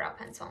is, my brow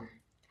pencil.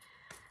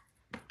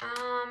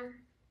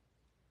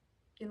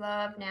 You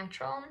love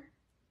natural.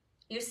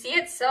 You see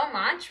it so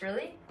much,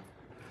 really?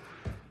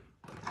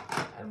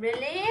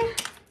 Really?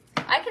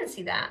 I can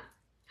see that.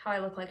 How I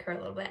look like her a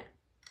little bit.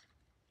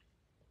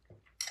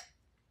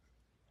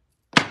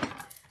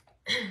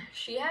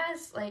 She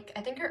has, like,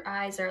 I think her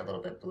eyes are a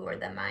little bit bluer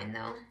than mine,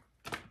 though.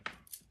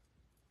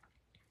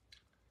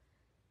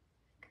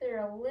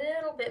 They're a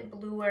little bit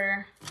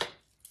bluer.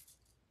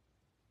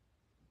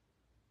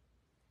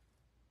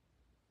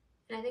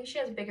 And I think she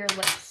has bigger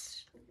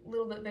lips, a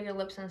little bit bigger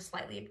lips and a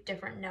slightly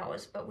different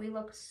nose, but we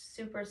look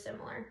super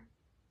similar.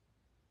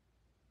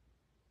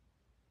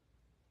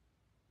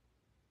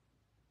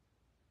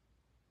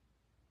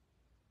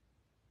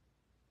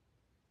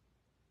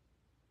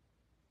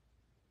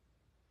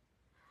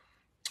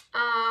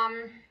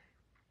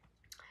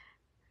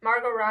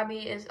 Margot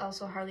Robbie is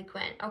also Harley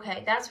Quinn.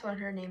 Okay, that's what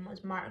her name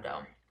was, Margot.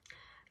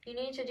 You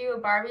need to do a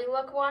Barbie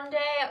look one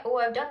day. Oh,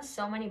 I've done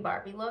so many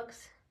Barbie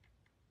looks.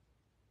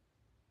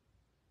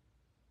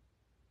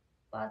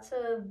 Lots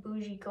of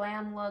bougie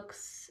glam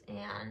looks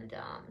and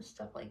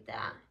stuff like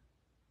that.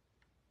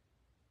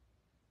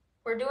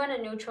 We're doing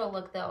a neutral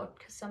look though,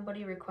 because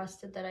somebody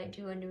requested that I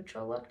do a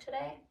neutral look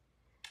today,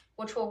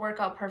 which will work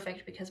out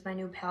perfect because my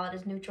new palette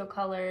is neutral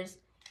colors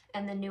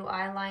and the new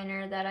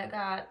eyeliner that I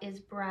got is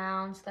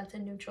brown, so that's a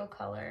neutral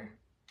color.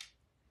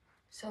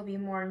 So it'll be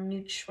more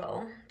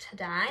neutral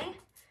today.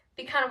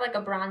 Be kind of like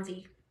a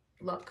bronzy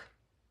look.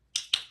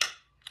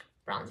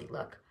 Bronzy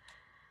look.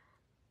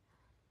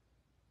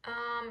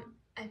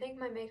 I think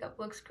my makeup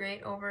looks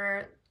great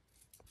over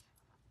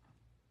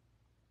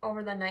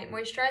the night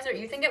moisturizer.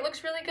 You think it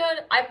looks really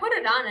good? I put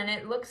it on and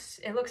it looks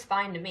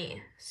fine to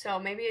me. So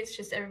maybe it's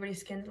just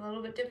everybody's skin's a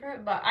little bit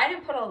different, but I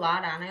didn't put a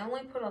lot on. I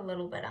only put a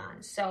little bit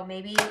on. So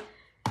maybe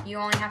you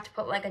only have to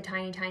put like a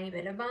tiny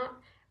bit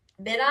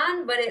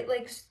on, but it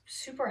like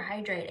super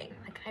hydrating.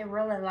 Like I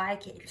really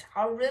like it.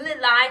 I really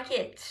like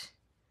it.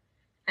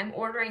 I'm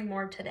ordering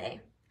more today.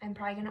 I'm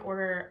probably gonna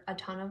order a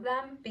ton of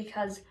them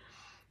because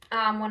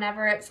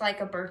whenever it's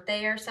like a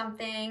birthday or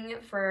something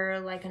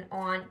for like an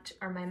aunt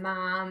or my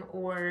mom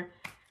or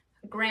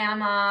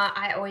grandma,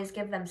 I always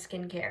give them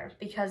skincare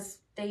because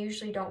they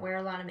usually don't wear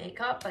a lot of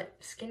makeup, but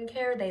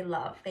skincare they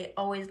love. They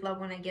always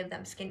love when I give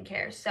them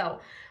skincare. So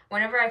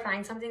whenever I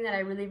find something that I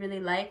really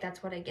like,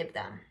 that's what I give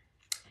them.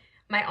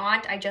 My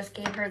aunt, I just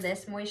gave her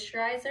this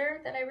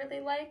moisturizer that I really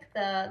like,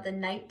 the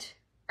night,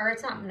 or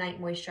it's not night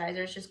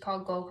moisturizer, it's just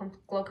called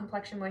Glow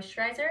Complexion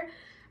Moisturizer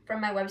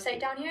from my website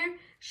down here.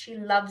 She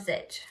loves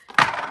it.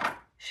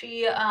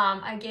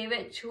 I gave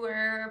it to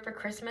her for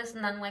Christmas,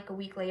 and then like a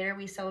week later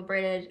we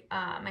celebrated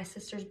my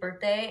sister's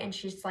birthday, and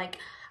she's like,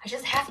 I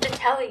just have to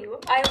tell you,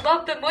 I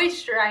love the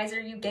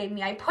moisturizer you gave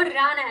me. I put it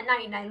on at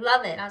night and I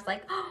love it. And I was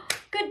like, oh,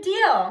 good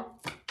deal.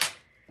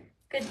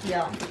 Good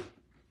deal.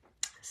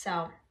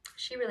 So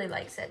she really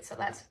likes it, so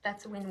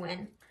that's a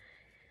win-win.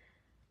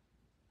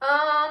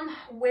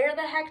 Where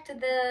the heck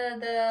did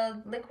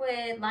the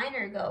liquid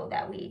liner go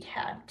that we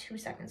had 2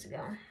 seconds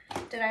ago?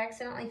 Did I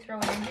accidentally throw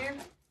it in here?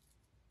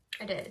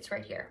 I did, it's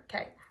right here.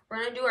 Okay, we're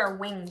gonna do our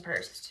wing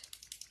first.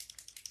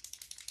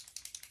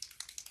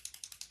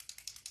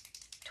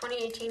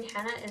 2018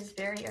 henna is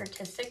very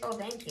artistic. Oh,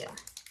 thank you.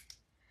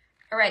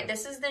 All right,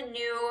 this is the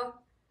new,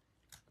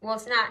 well,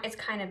 it's not, it's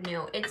kind of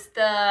new. It's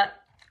the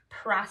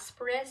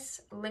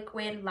Prosperous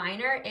liquid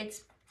liner.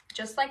 It's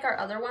just like our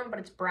other one, but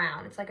it's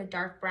brown. It's like a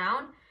dark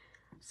brown.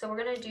 So we're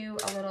gonna do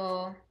a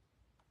little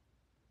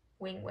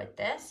wing with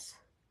this.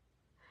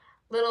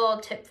 Little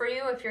tip for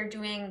you if you're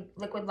doing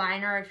liquid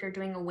liner, if you're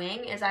doing a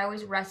wing, is I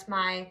always rest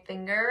my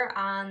finger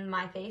on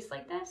my face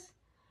like this,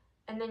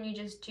 and then you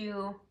just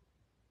do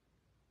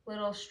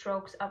little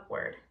strokes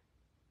upward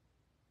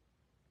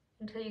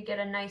until you get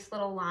a nice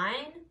little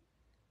line,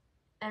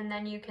 and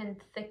then you can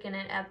thicken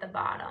it at the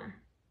bottom.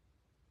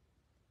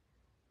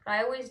 But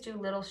I always do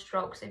little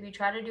strokes. If you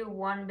try to do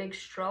one big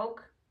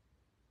stroke,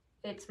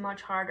 it's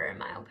much harder in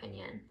my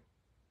opinion.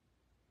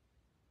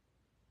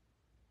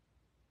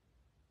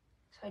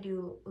 So I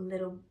do a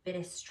little bit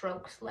of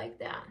strokes like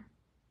that.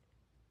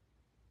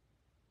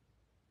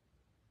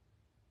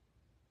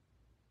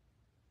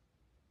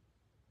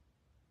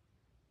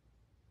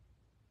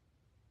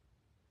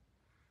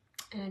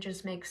 And it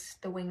just makes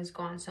the wings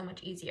go on so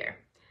much easier.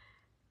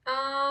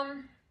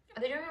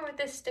 Are they doing it with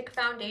this stick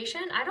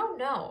foundation? I don't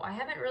know. I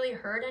haven't really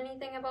heard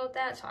anything about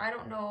that, so I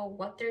don't know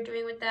what they're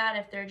doing with that,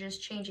 if they're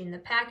just changing the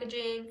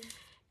packaging,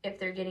 if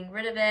they're getting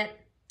rid of it.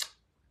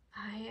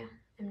 I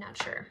am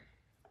not sure.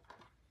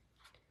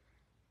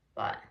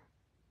 But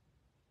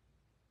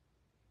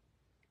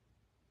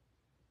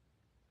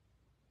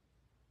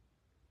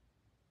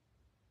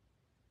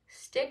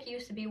stick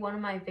used to be one of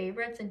my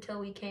favorites until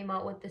we came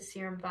out with the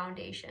serum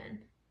foundation.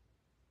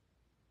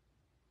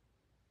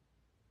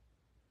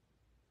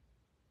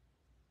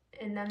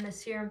 And then the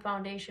serum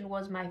foundation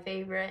was my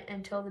favorite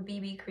until the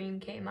BB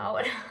cream came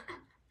out.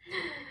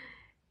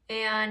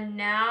 And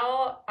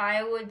now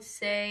I would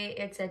say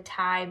it's a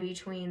tie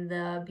between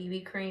the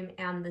BB cream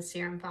and the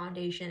serum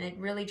foundation. It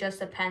really just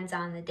depends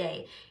on the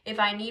day. If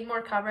I need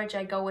more coverage,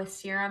 I go with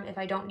serum. If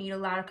I don't need a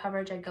lot of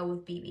coverage, I go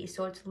with BB.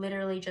 So it's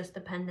literally just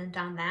dependent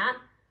on that.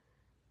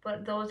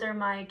 But those are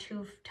my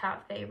two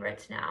top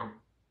favorites now.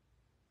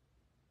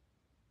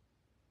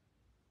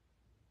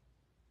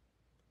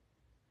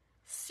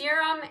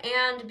 Serum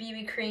and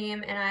BB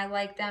cream, and I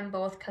like them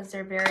both because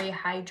they're very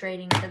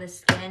hydrating to the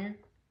skin,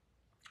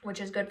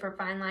 which is good for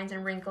fine lines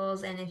and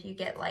wrinkles, and if you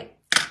get like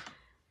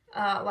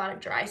a lot of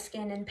dry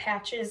skin and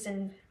patches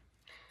and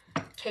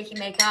cakey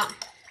makeup.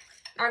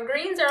 Our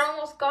greens are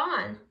almost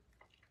gone.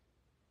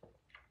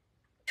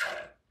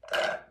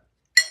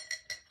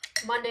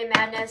 Monday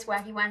Madness,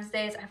 Wacky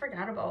Wednesdays. I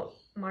forgot about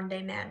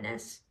Monday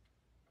Madness.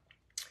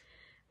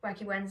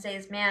 Wacky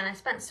Wednesdays, man, I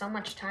spent so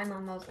much time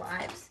on those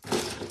lives.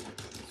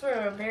 Those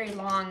were very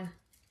long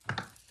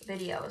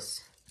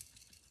videos.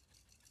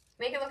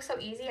 Make it look so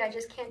easy, I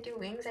just can't do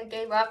wings. I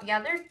gave up.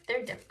 Yeah,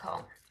 they're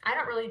difficult. I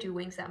don't really do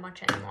wings that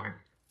much anymore.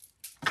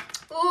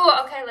 Ooh,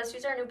 okay, let's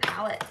use our new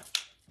palette.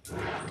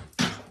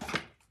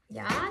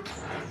 Yeah.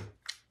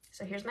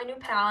 So here's my new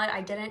palette.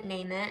 I didn't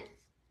name it.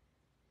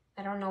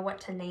 I don't know what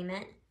to name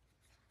it.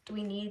 Do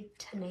we need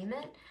to name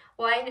it?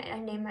 Well, I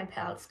name my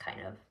palettes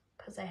kind of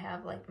because I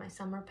have like my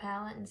summer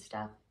palette and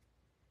stuff.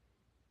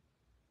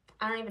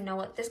 I don't even know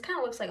what, this kind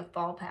of looks like a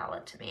fall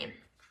palette to me.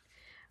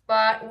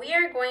 But we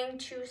are going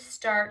to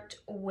start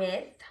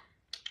with,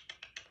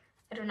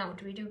 I don't know,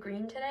 do we do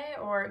green today?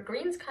 Or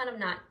green's kind of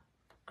not,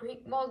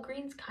 well,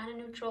 green's kind of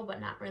neutral, but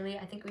not really.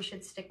 I think we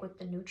should stick with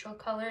the neutral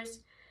colors.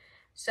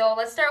 So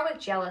let's start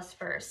with Jealous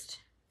first.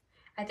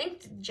 I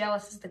think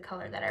Jealous is the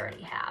color that I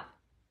already have.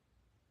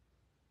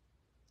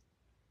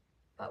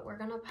 But we're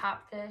gonna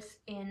pop this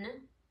in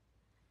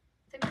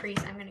the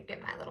crease. I'm gonna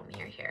get my little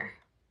mirror here.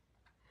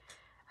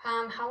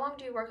 How long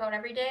do you work out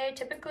every day?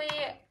 Typically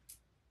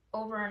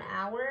over an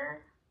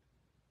hour.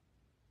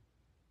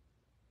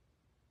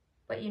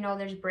 But you know,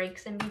 there's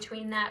breaks in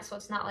between that, so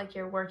it's not like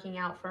you're working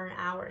out for an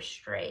hour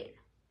straight.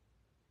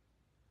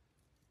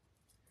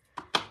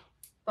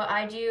 But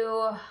I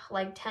do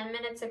like 10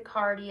 minutes of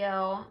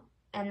cardio,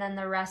 and then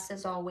the rest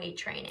is all weight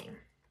training.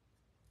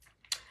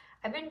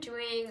 I've been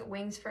doing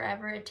wings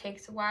forever. It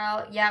takes a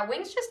while. Yeah,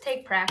 wings just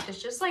take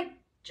practice, just like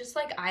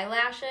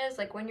eyelashes.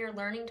 Like when you're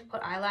learning to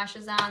put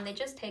eyelashes on, they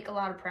just take a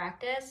lot of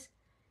practice.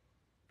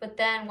 But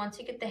then once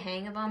you get the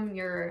hang of them,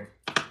 you're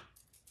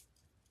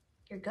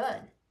good,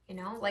 you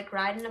know? Like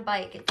riding a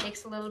bike, it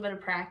takes a little bit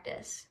of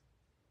practice.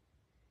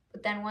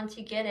 But then once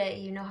you get it,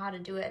 you know how to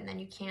do it, and then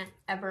you can't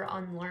ever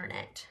unlearn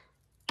it.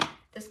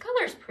 This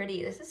color is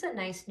pretty. This is a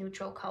nice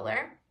neutral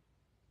color.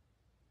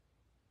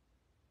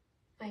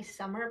 My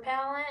summer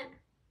palette.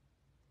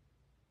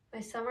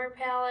 My summer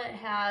palette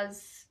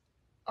has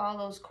all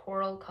those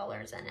coral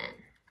colors in it.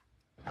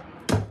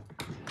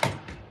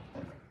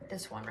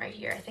 This one right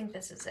here, I think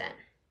this is it.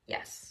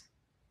 Yes.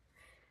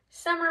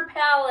 Summer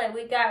palette,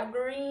 we got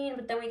green,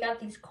 but then we got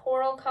these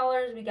coral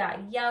colors. We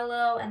got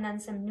yellow, and then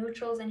some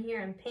neutrals in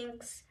here and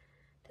pinks.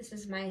 This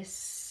is my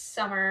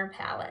summer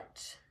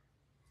palette.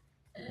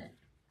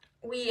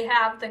 We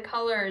have the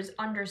colors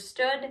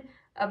Understood,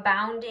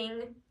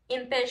 Abounding,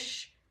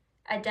 Impish,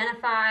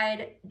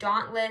 Identified,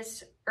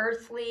 Dauntless,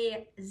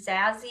 Earthly,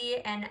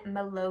 Zazzy, and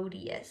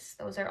Melodious.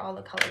 Those are all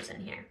the colors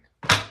in here.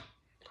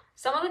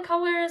 Some of the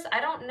colors, I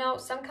don't know.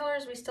 Some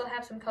colors we still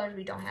have, some colors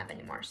we don't have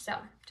anymore. So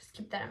just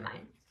keep that in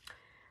mind.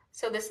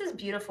 So this is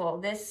beautiful.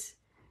 This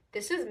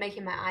is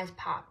making my eyes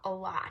pop a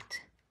lot.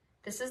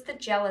 This is the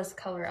Jealous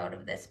color out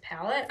of this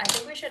palette. I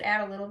think we should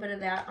add a little bit of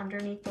that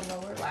underneath the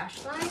lower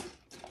lash line.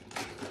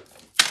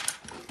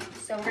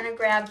 So we're gonna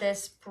grab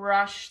this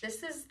brush.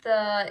 This is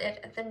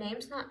the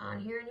name's not on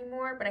here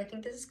anymore, but I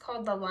think this is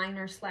called the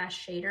liner /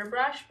 shader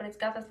brush, but it's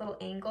got this little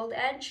angled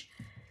edge.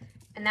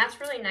 And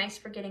that's really nice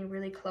for getting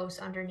really close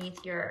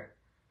underneath your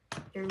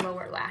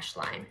lower lash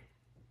line.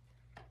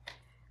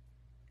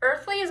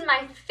 Earthly is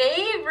my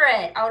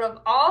favorite out of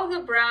all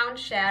the brown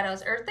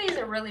shadows. Earthly is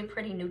a really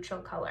pretty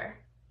neutral color.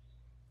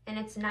 And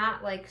it's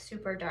not like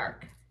super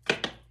dark.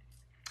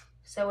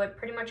 So it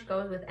pretty much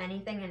goes with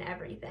anything and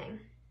everything.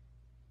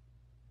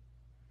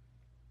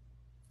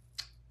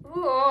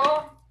 Ooh,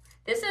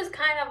 this is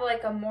kind of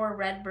like a more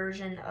red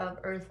version of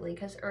Earthly,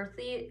 because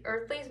Earthly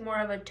is more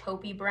of a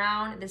taupey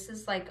brown. This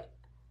is like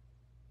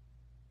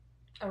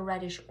a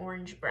reddish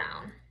orange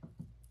brown.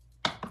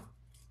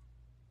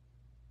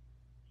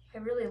 I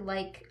really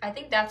like, I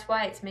think that's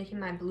why it's making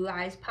my blue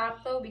eyes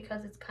pop though,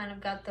 because it's kind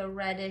of got the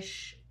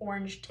reddish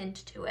orange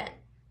tint to it.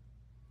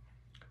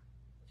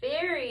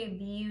 Very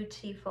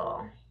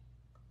beautiful.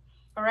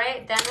 All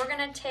right, then we're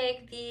gonna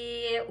take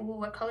the, ooh,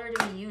 what color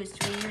do we use?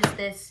 Do we use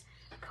this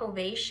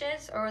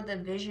Covacious or the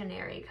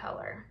Visionary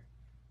color?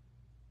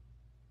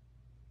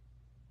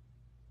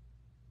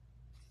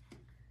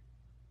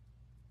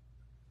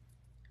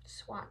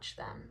 Swatch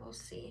them, we'll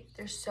see.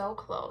 They're so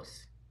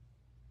close.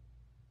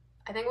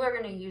 I think we're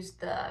gonna use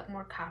the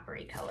more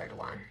coppery colored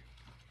one.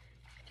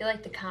 I feel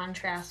like the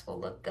contrast will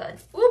look good.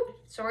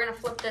 Whoop! So we're gonna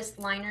flip this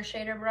liner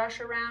shader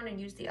brush around and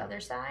use the other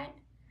side,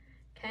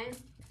 okay?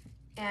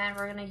 And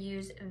we're gonna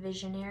use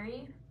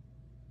Visionary,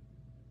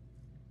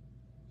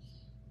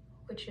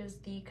 which is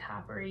the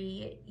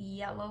coppery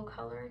yellow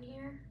color in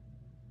here.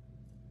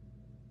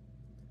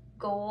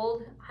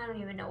 Gold, I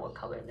don't even know what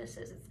color this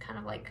is. It's kind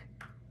of like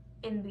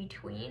in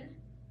between.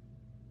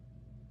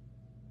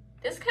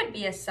 This could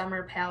be a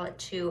summer palette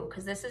too,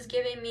 because this is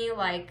giving me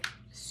like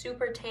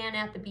super tan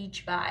at the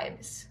beach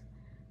vibes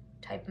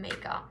type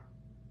makeup.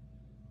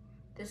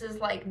 This is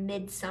like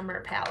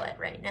midsummer palette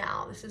right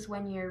now. This is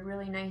when you're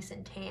really nice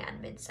and tan,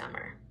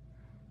 midsummer.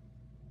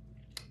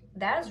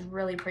 That is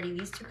really pretty.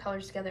 These two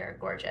colors together are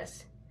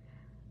gorgeous.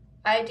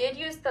 I did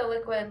use the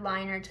liquid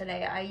liner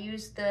today. I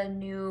used the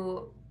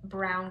new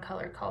brown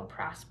color called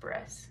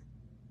Prosperous.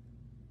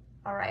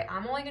 All right,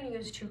 I'm only gonna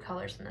use 2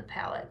 colors in the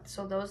palette.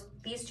 So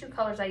these 2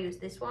 colors I use,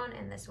 this one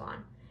and this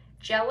one.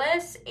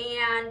 Jealous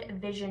and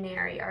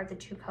Visionary are the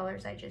 2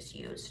 colors I just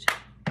used.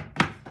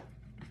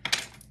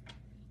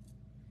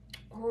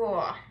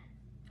 Oh,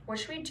 what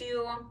should we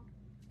do?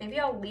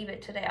 Maybe I'll leave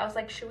it today. I was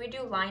like, should we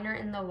do liner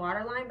in the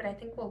waterline? But I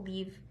think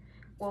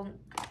we'll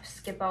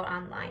skip out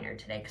on liner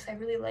today because I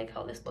really like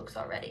how this looks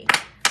already.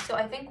 So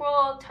I think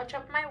we'll touch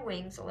up my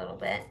wings a little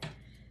bit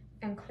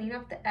and clean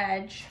up the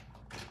edge.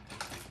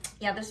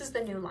 Yeah, this is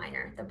the new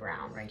liner, the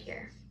brown right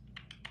here.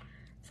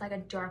 It's like a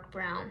dark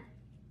brown.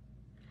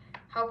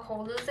 How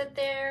cold is it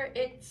there?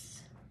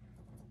 It's,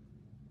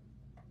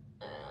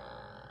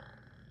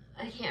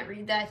 I can't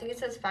read that. I think it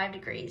says 5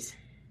 degrees.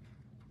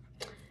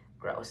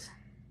 Gross.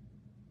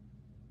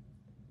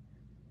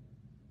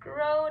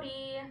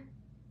 Grody.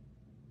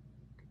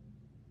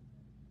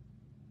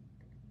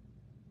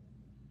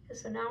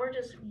 So now we're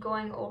just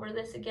going over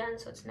this again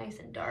so it's nice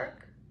and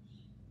dark.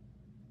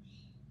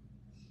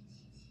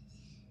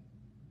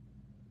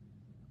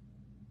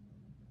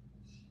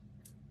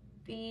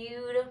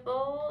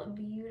 Beautiful,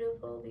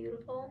 beautiful,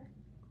 beautiful.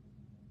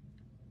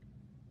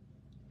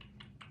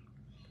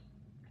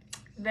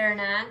 Very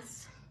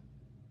nice.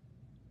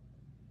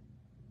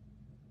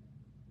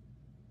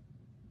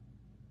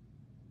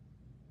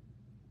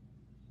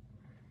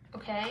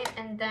 Okay,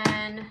 and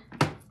then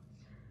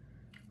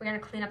we're gonna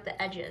clean up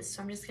the edges.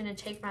 So I'm just gonna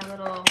take my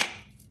little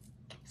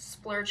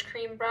splurge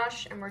cream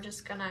brush and we're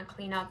just gonna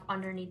clean up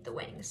underneath the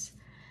wings.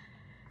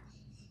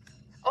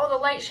 Oh, the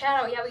light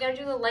shadow. Yeah, we gotta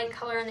do the light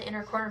color in the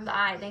inner corner of the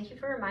eye. Thank you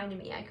for reminding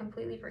me. I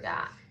completely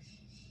forgot.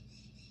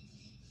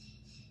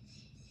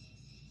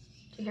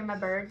 Do you hear my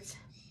birds?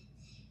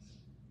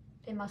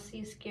 They must see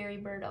a scary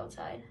bird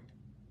outside.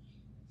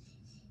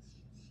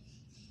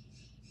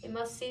 They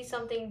must see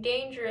something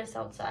dangerous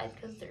outside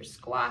because they're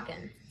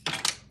squawking.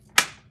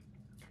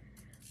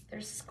 They're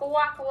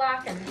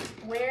squawk-locking.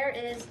 Where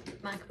is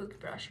my kabuki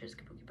brush? Here's a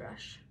kabuki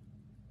brush.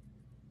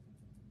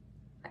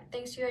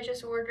 Thanks to you, I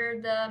just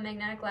ordered the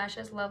magnetic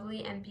lashes,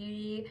 lovely and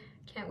beauty.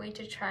 Can't wait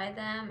to try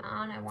them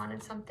on. I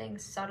wanted something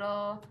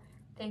subtle.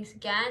 Thanks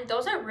again.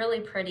 Those are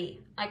really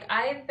pretty. Like,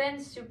 I've been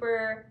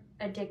super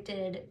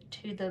addicted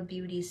to the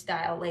beauty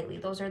style lately.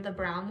 Those are the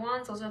brown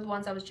ones. Those are the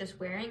ones I was just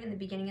wearing in the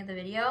beginning of the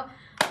video.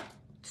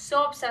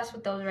 So obsessed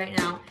with those right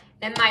now.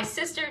 And my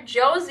sister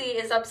Josie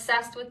is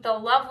obsessed with the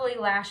lovely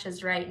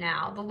lashes right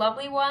now. The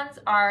lovely ones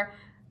are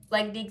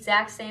like the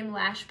exact same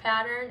lash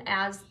pattern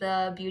as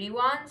the beauty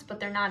ones, but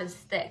they're not as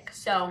thick.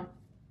 So,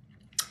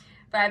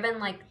 but I've been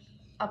like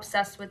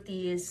obsessed with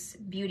these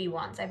beauty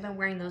ones. I've been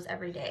wearing those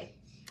every day.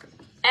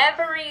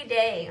 Every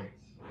day.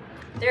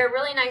 They're a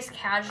really nice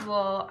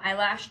casual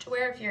eyelash to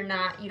wear if you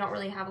don't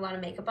really have a lot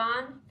of makeup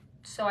on.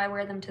 So I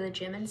wear them to the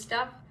gym and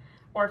stuff.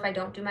 Or if I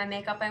don't do my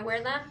makeup, I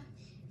wear them.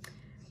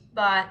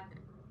 But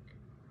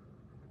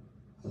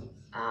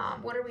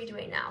what are we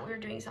doing now? We're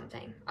doing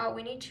something. Oh,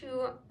 we need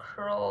to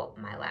curl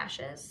my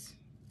lashes.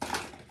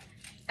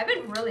 I've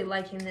been really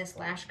liking this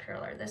lash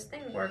curler. This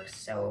thing works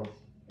so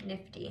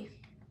nifty.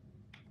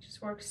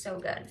 Just works so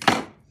good.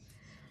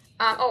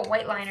 Oh,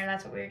 white liner,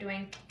 that's what we were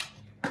doing.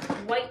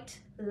 White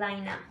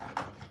liner.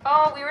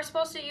 Oh, we were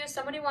supposed to use,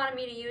 somebody wanted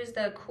me to use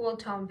the Cool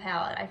Tone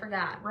palette. I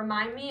forgot.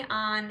 Remind me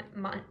on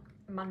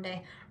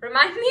Monday.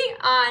 Remind me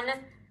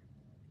on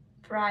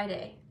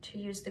Friday to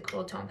use the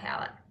Cool Tone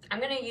palette. I'm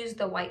gonna use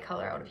the white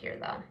color out of here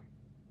though,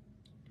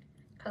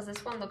 because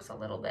this one looks a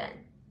little bit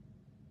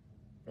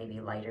maybe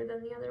lighter than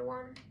the other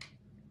one.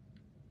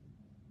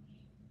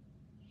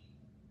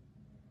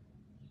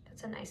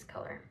 That's a nice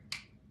color.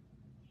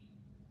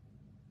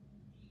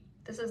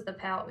 This is the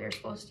palette we were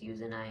supposed to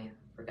use and I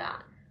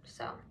forgot.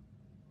 So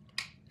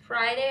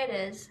Friday it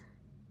is.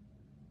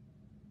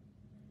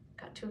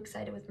 Got too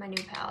excited with my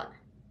new palette.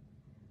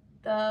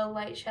 The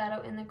light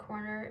shadow in the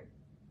corner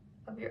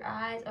of your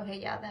eyes.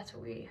 Okay, yeah, that's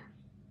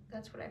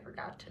what I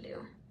forgot to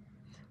do.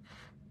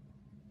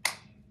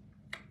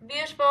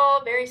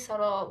 Beautiful, very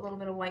subtle, a little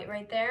bit of white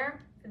right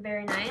there.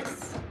 Very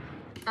nice.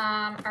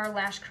 Our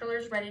lash curler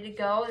is ready to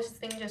go. This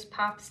thing just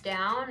pops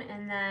down,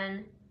 and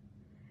then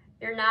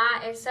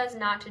it says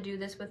not to do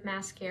this with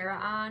mascara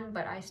on,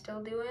 but I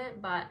still do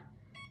it. But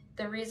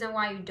the reason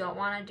why you don't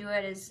want to do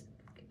it is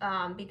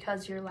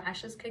because your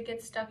lashes could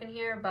get stuck in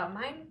here, but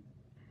my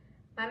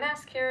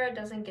mascara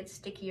doesn't get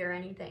sticky or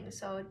anything,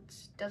 so it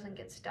doesn't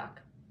get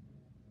stuck.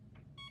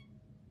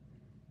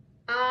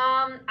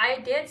 I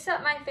did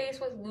set my face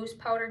with loose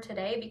powder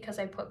today because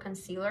I put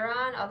concealer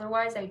on.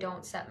 Otherwise, I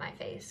don't set my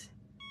face.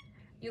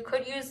 You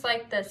could use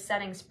like the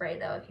setting spray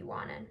though if you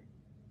wanted.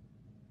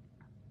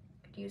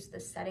 Could use the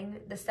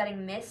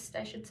setting mist,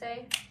 I should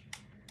say.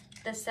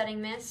 The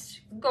setting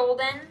mist,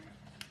 golden.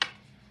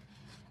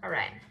 All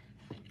right,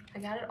 I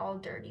got it all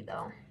dirty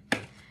though.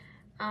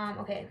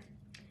 Okay,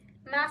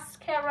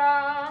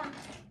 mascara.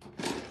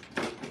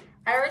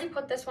 I already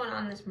put this one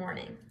on this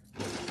morning,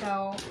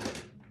 so.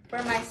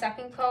 For my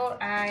second coat,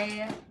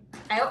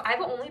 I've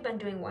only been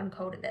doing one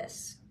coat of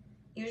this.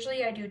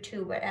 Usually I do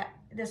two, but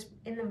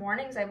in the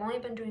mornings, I've only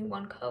been doing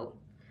one coat.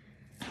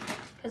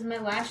 Because my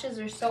lashes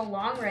are so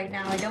long right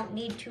now, I don't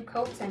need two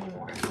coats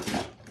anymore.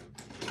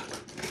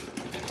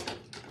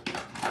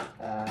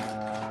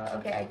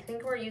 Okay, I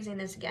think we're using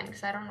this again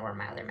because I don't know where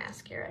my other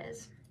mascara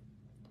is.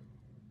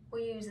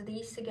 We'll use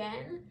these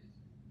again.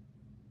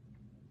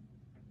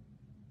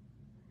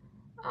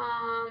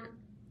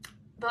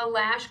 The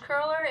lash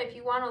curler, if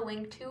you want a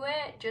link to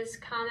it,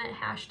 just comment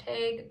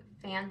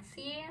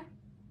 #fancy.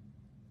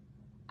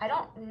 I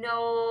don't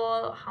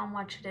know how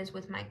much it is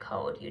with my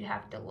code. You'd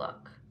have to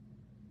look.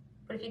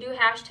 But if you do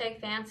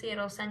 #fancy,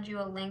 it'll send you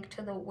a link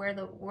to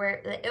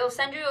it'll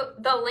send you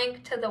the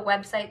link to the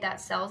website that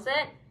sells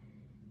it.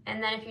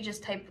 And then if you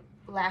just type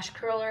lash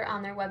curler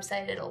on their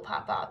website, it'll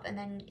pop up, and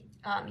then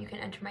you can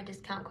enter my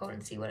discount code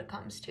and see what it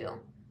comes to.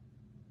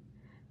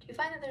 Do you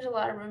find that there's a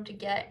lot of room to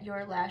get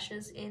your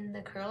lashes in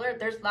the curler?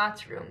 There's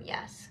lots of room,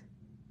 yes.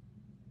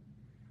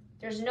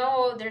 There's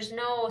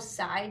no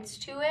sides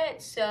to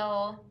it,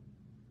 so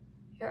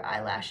your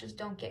eyelashes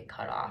don't get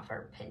cut off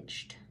or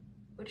pinched,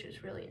 which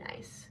is really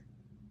nice.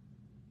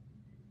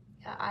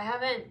 Yeah, I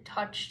haven't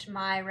touched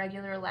my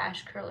regular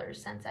lash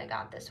curlers since I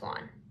got this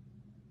one.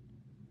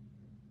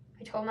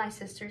 I told my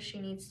sister she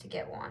needs to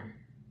get one.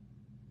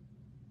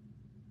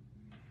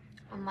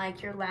 I'm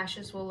like, your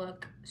lashes will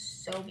look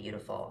so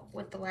beautiful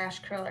with the lash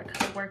curler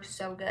because it works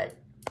so good.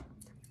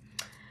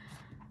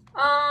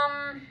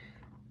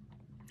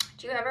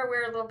 Do you ever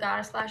wear little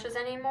goddess lashes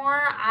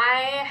anymore?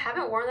 I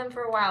haven't worn them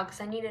for a while because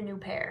I need a new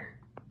pair.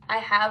 I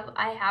have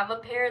a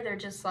pair, they're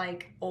just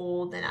like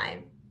old, and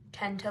I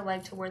tend to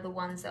like to wear the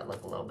ones that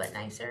look a little bit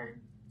nicer.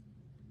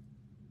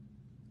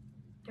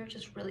 They're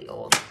just really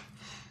old.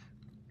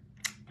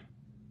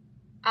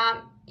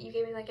 You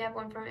gave me like, I have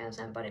one from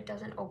Amazon, but it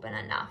doesn't open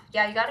enough.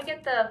 Yeah, you gotta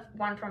get the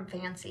one from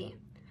Fancy.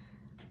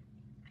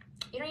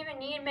 You don't even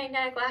need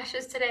magnetic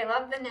lashes today.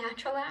 Love the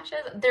natural lashes.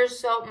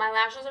 My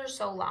lashes are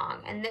so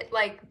long, and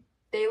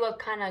they look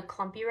kind of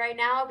clumpy right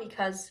now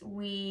because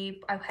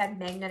I've had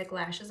magnetic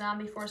lashes on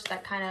before, so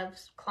that kind of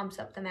clumps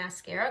up the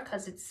mascara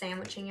because it's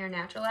sandwiching your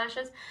natural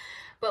lashes.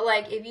 But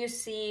like, if you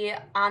see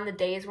on the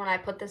days when I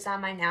put this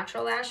on my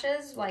natural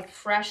lashes, like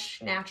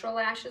fresh natural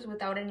lashes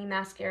without any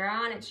mascara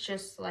on, it's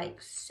just like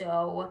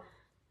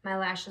my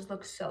lashes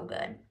look so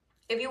good.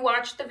 If you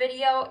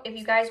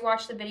guys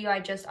watched the video I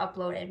just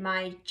uploaded,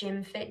 my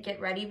Gym Fit Get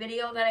Ready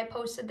video that I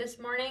posted this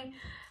morning,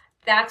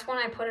 that's when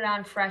I put it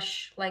on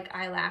fresh like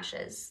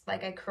eyelashes.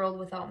 Like I curled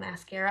without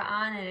mascara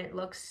on, and it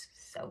looks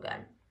so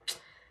good.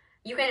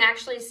 You can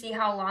actually see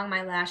how long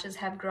my lashes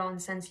have grown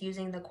since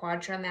using the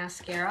Quadra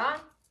mascara.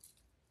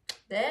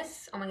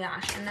 This, oh my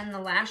gosh, and then the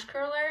lash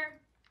curler,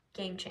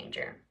 game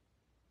changer.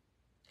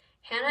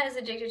 Hannah is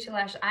addicted to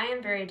lashes. I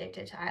am very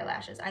addicted to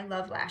eyelashes. I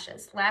love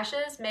lashes.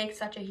 Lashes make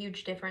such a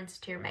huge difference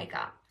to your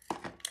makeup.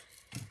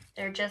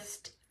 They're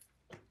just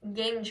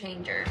game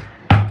changer.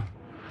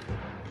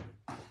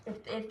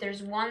 If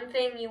there's one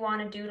thing you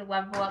want to do to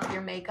level up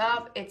your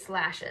makeup, it's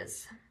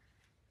lashes.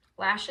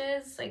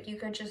 Lashes, like you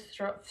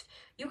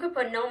could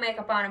put no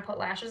makeup on and put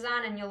lashes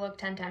on and you'll look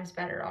 10 times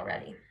better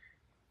already.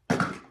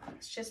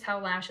 It's just how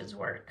lashes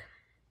work.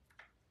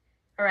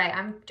 All right,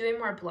 I'm doing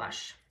more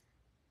blush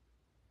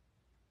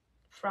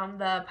from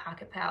the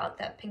Pocket Palette,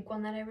 that pink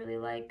one that I really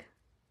like.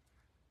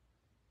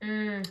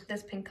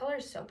 This pink color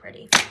is so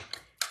pretty.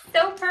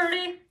 So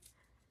pretty.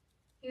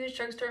 Use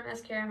drugstore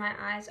mascara. My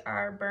eyes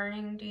are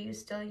burning. Do you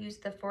still use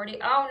the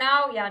 40? Oh,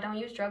 no. Yeah, don't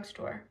use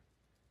drugstore.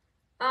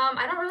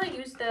 I don't really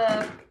use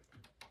the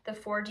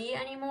 4D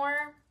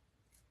anymore.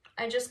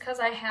 Because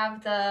I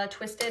have the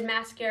Twisted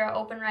mascara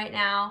open right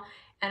now,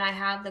 and I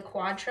have the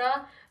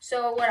Quadra.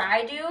 So what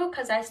I do,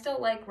 because I still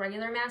like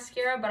regular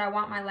mascara, but I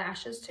want my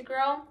lashes to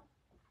grow,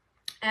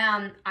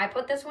 I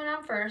put this one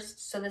on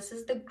first. So this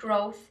is the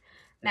Growth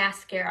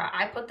mascara.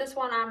 I put this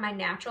one on my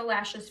natural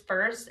lashes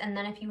first, and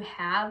then if you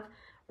have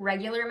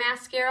regular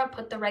mascara,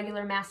 put the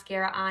regular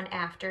mascara on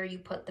after you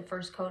put the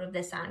first coat of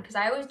this on, because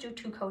I always do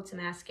 2 coats of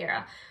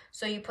mascara.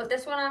 So you put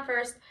this one on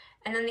first,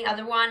 and then the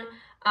other one.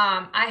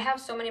 I have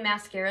so many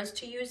mascaras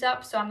to use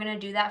up, so I'm going to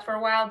do that for a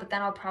while, but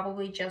then I'll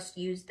probably just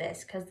use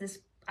this, because this,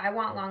 I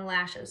want long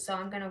lashes, so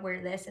I'm going to wear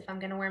this. If I'm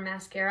going to wear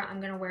mascara, I'm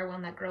going to wear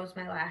one that grows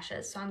my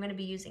lashes, so I'm going to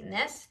be using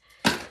this.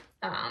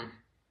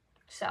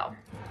 So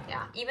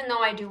yeah, even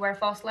though I do wear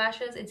false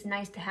lashes, it's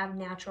nice to have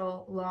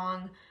natural,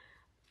 long,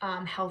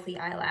 healthy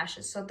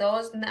eyelashes. So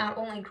those not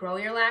only grow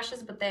your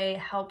lashes, but they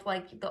help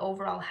like the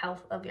overall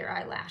health of your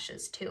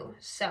eyelashes too.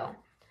 So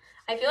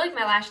I feel like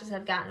my lashes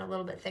have gotten a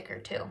little bit thicker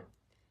too.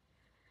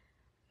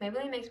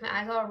 Maybelline makes my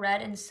eyes all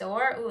red and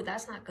sore. Ooh,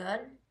 that's not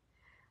good.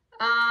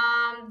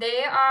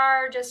 They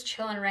are just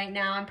chilling right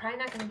now. I'm probably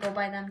not going to go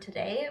by them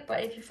today,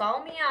 but if you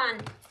follow me on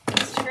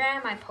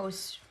Instagram, I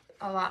post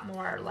a lot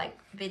more like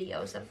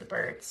videos of the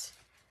birds.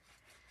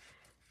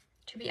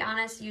 To be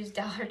honest, use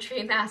Dollar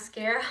Tree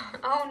mascara.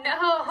 Oh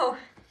no!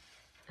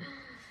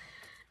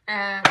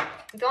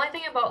 The only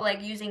thing about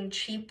like using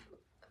cheap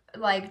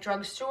like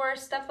drugstore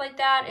stuff like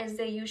that is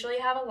they usually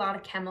have a lot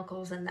of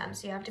chemicals in them,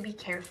 so you have to be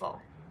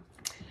careful.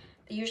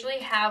 They usually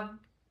have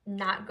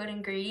not good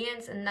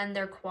ingredients, and then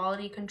their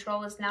quality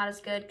control is not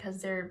as good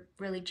because they're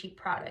really cheap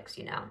products,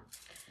 you know.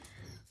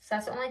 So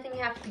that's the only thing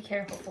you have to be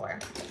careful for.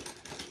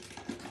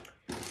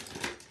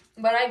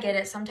 But I get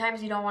it.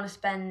 Sometimes you don't want to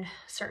spend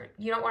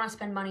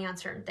money on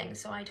certain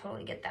things, so I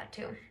totally get that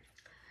too.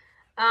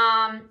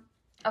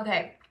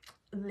 Okay,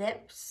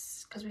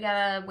 lips, because we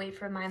gotta wait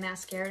for my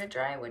mascara to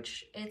dry,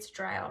 which it's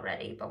dry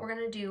already. But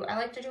I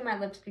like to do my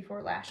lips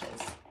before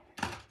lashes.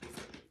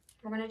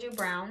 We're gonna do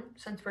brown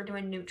since we're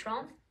doing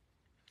neutral.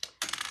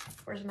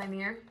 Where's my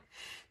mirror?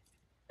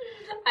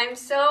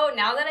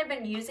 Now that I've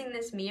been using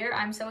this mirror,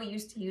 I'm so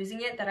used to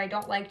using it that I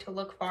don't like to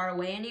look far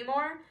away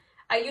anymore.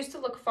 I used to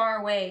look far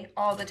away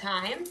all the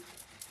time,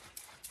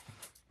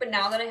 but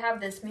now that I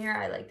have this mirror,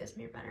 I like this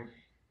mirror better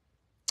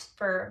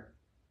for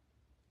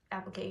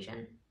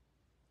application.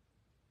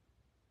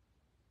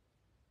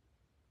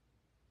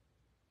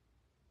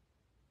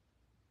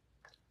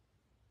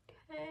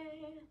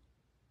 Okay.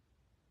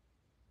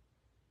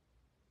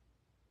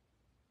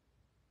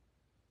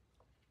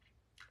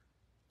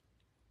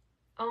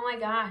 Oh my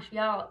gosh,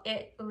 y'all,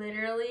 it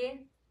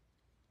literally,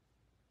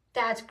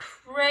 that's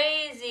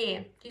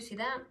crazy. Do you see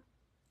that?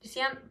 Do you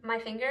see on my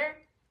finger?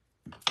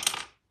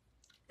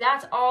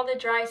 That's all the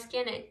dry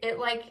skin. It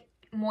like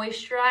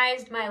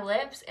moisturized my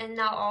lips, and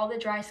now all the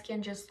dry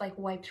skin just like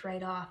wiped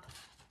right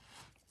off.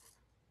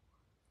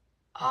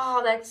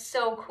 Oh, that's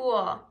so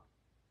cool.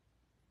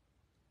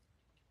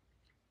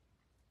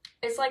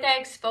 It's like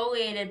I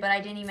exfoliated, but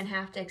I didn't even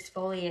have to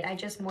exfoliate. I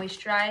just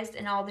moisturized,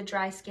 and all the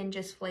dry skin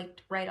just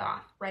flaked right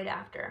off right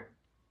after.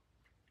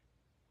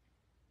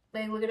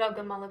 Like, look at how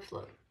good my lips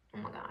look. Oh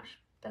my gosh,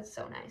 that's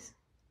so nice.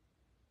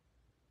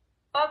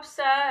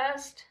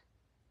 Obsessed.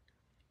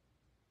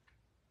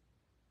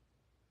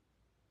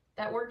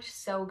 That worked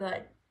so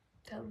good.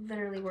 That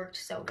literally worked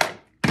so good.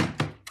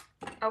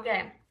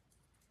 Okay.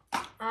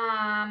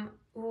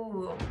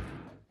 Ooh.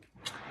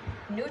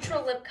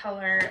 Neutral lip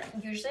color.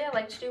 Usually I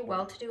like to do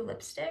well-to-do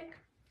lipstick.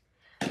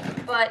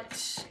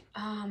 But,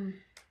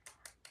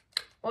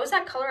 what was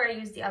that color I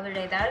used the other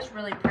day? That is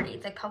really pretty.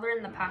 The color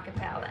in the Pocket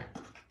palette.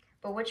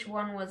 But which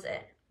one was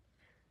it?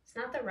 It's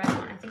not the red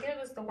one. I think it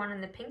was the one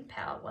in the pink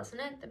palette,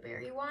 wasn't it? The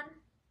berry one.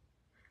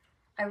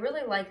 I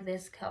really like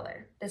this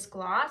color. This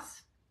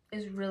gloss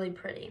is really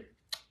pretty.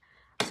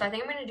 So I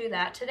think I'm going to do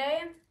that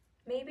today.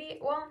 Maybe,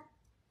 well,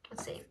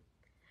 let's see.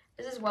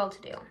 This is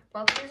well-to-do.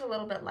 Well-to-do is a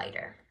little bit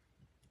lighter.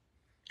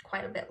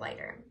 Quite a bit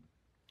lighter.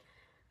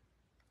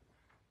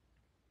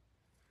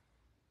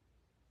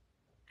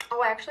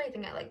 Oh, actually, I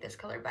think I like this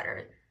color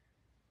better.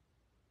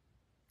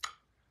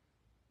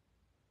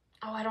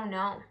 Oh, I don't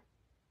know.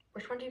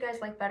 Which one do you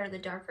guys like better, the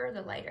darker or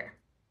the lighter?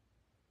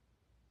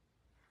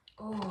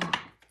 Oh,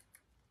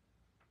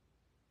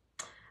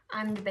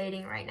 I'm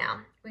debating right now.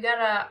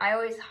 I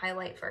always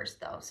highlight first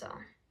though, so.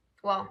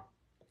 Well,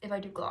 if I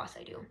do gloss,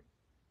 I do.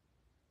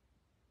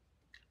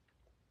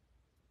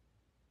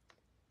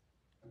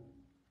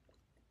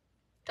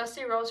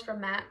 Dusty Rose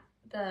from Matte,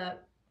 the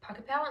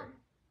Pocket palette.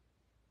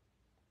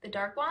 The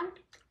dark one?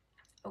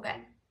 Okay.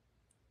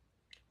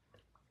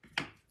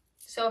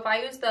 So if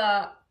I use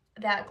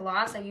that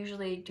gloss, I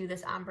usually do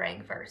this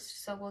ombre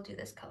first. So we'll do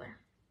this color.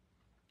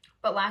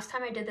 But last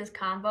time I did this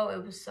combo,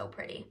 it was so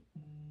pretty.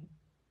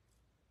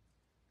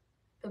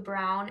 The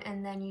brown,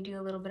 and then you do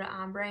a little bit of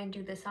ombre and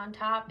do this on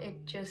top.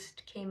 It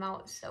just came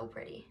out so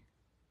pretty.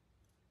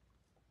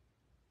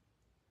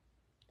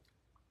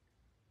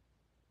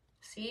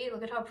 See,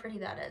 look at how pretty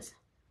that is.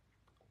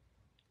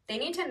 They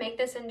need to make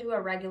this into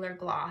a regular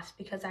gloss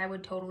because I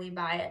would totally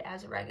buy it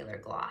as a regular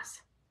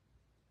gloss.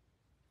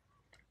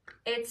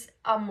 It's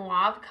a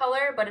mauve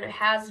color, but it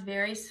has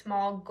very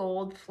small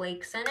gold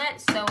flakes in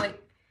it, so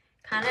it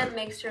kind of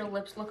makes your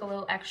lips look a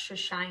little extra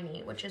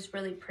shiny, which is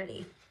really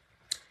pretty.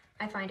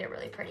 I find it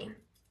really pretty.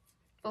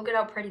 Look at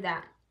how pretty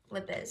that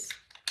lip is.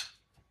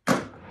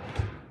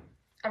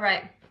 All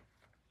right.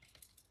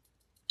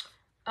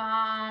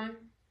 I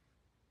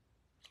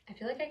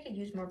feel like I could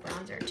use more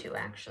bronzer too,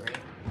 actually.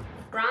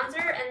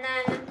 Bronzer and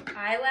then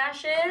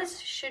eyelashes.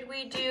 Should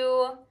we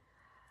do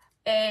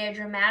a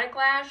dramatic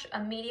lash,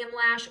 a medium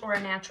lash, or a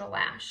natural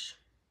lash?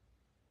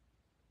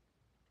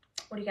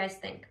 What do you guys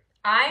think?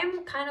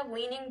 I'm kind of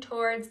leaning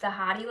towards the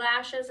hottie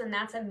lashes, and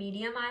that's a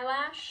medium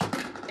eyelash.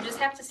 I just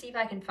have to see if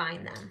I can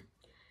find them.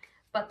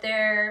 But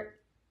they're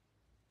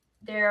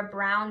a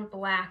brown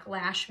black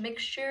lash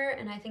mixture,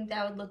 and I think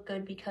that would look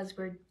good because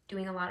we're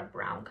doing a lot of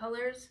brown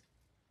colors.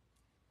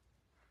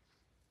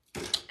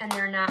 And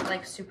they're not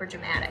like super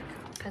dramatic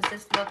because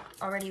this look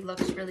already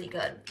looks really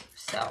good.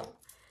 So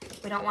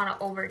we don't want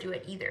to overdo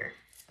it either.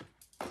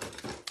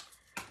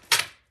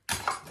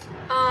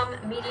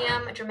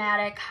 Medium,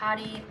 dramatic,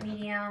 hottie,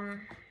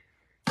 medium.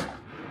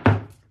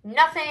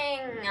 Nothing.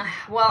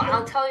 Well,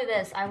 I'll tell you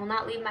this. I will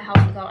not leave my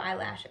house without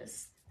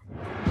eyelashes.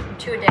 I'm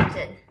too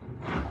addicted.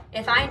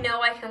 If I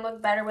know I can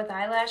look better with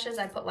eyelashes,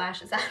 I put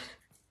lashes on.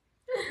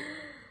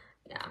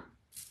 Yeah.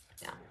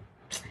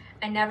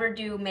 I never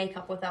do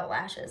makeup without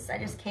lashes. I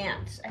just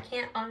can't. I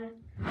can't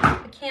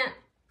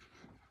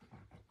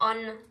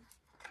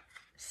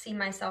see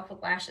myself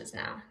with lashes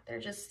now. They're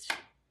just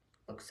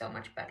look so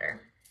much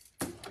better.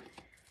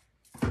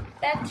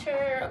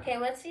 Okay,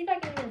 let's see if I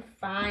can even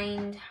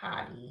find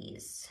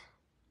hotties.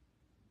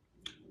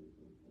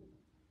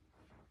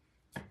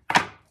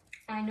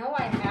 I know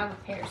I have a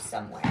pair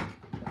somewhere.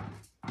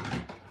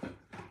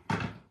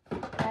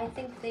 I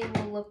think they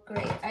will look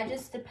great. I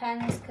just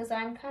depends because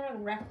I'm kind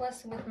of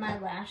reckless with my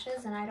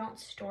lashes and I don't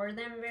store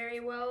them very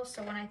well.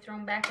 So when I throw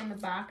them back in the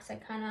box, I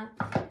kind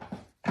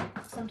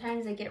of,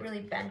 sometimes they get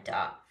really bent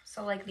up.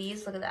 So like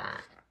these, look at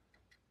that.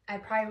 I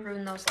probably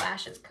ruined those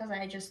lashes because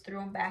I just threw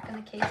them back in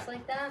the case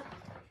like that.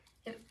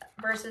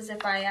 Versus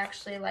if I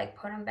actually like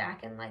put them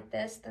back in like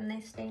this, then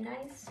they stay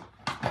nice.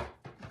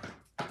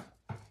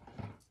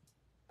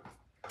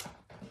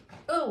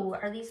 Ooh,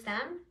 are these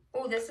them?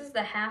 Oh, this is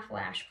the half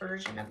lash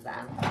version of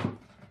them.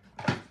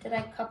 Did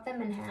I cut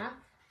them in half?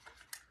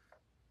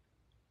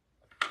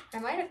 I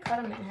might have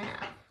cut them in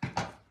half.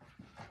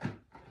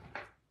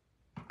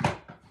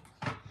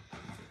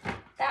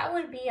 That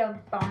would be a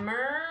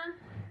bummer.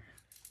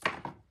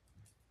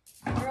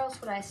 Where else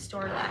would I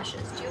store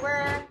lashes?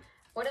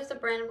 What is the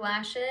brand of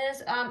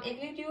lashes?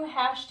 If you do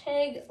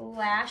hashtag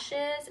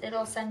lashes,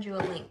 it'll send you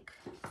a link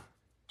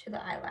to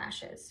the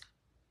eyelashes.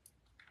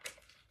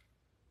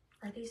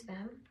 Are these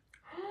them?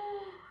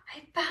 I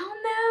found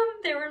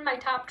them. They were in my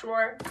top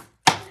drawer.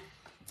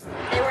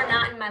 They were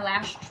not in my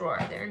lash drawer.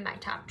 They're in my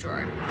top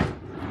drawer.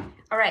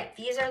 All right,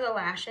 these are the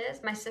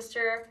lashes. My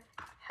sister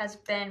has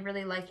been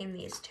really liking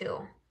these too.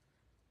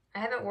 I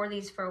haven't wore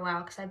these for a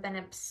while because I've been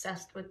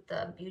obsessed with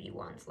the beauty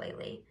ones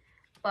lately.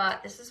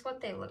 But this is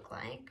what they look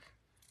like.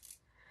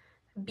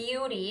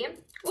 Beauty.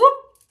 Whoop!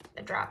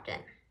 It dropped in.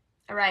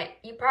 All right,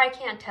 you probably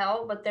can't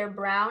tell, but they're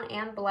brown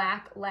and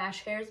black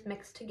lash hairs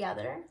mixed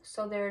together.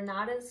 So they're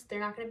not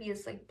going to be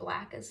as like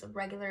black as a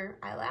regular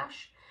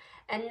eyelash.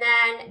 And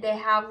then they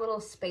have little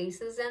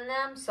spaces in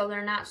them, so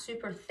they're not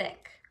super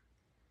thick.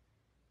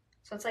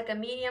 So it's like a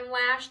medium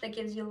lash that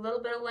gives you a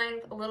little bit of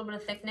length, a little bit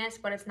of thickness,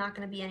 but it's not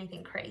going to be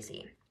anything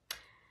crazy.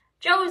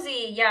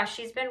 Josie, yeah,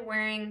 she's been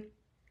wearing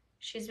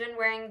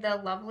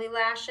the lovely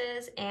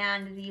lashes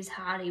and these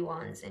hottie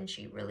ones, and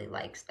she really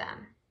likes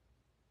them.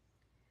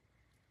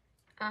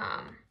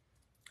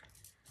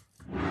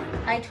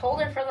 I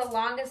told her for the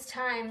longest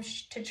time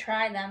to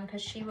try them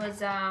because she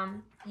was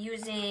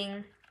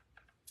using,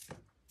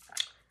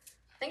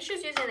 I think she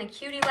was using the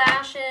cutie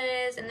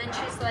lashes, and then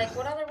she's like,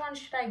 what other ones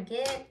should I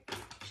get?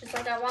 She's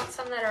like, I want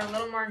some that are a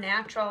little more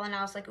natural, and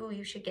I was like, ooh,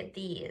 you should get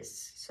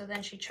these. So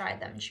then she tried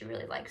them, and she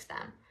really likes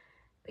them.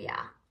 But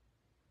yeah,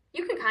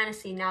 you can kind of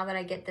see now that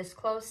I get this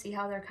close, see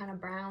how they're kind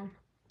of brown.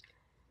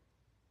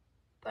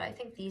 But I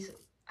think these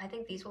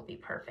will be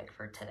perfect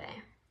for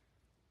today.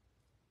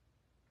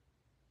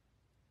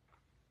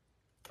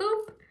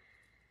 Boop.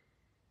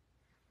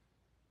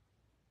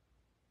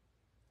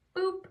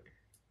 Boop.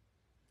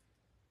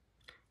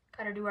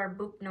 Gotta do our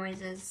boop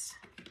noises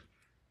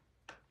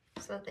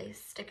so that they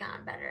stick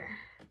on better.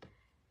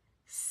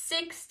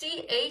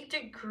 68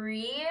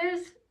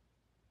 degrees?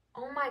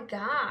 Oh my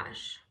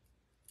gosh.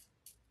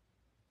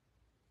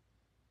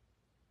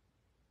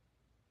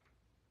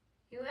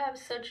 You have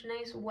such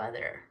nice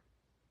weather.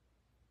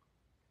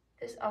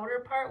 This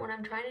outer part, when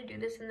I'm trying to do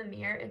this in the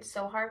mirror, it's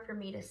so hard for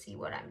me to see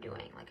what I'm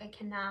doing. Like I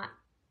cannot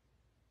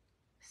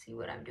see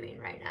what I'm doing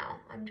right now.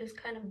 I'm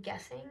just kind of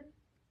guessing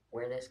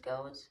where this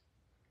goes.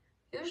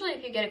 Usually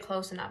if you get it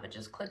close enough, it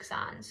just clicks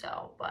on,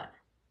 but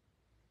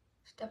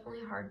it's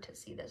definitely hard to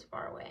see this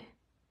far away.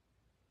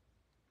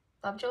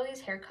 Love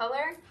Jolie's hair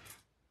color.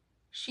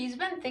 She's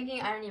been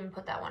thinking, I didn't even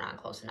put that one on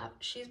close enough.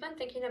 She's been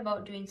thinking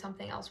about doing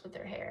something else with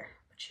her hair,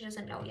 but she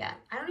doesn't know yet.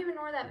 I don't even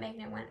know where that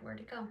magnet went. Where'd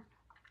it go?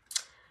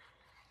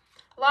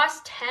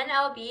 Lost 10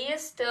 lbs,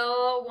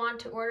 still want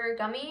to order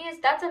gummies?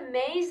 That's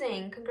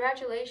amazing.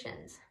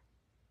 Congratulations.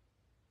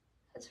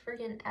 That's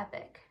freaking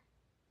epic.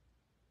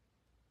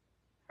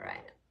 All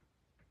right.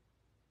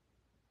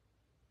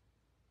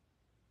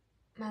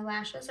 My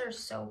lashes are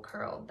so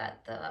curled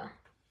that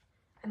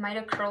I might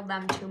have curled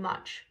them too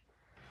much.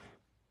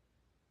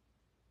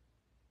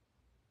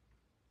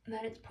 And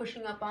then it's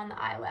pushing up on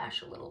the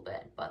eyelash a little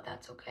bit, but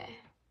that's okay.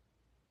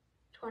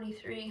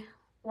 23.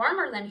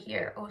 Warmer than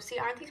here. Oh, see,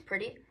 aren't these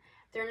pretty?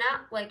 They're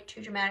not like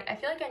too dramatic. I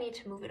feel like I need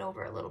to move it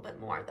over a little bit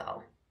more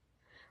though.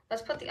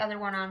 Let's put the other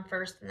one on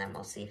first and then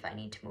we'll see if I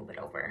need to move it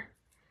over.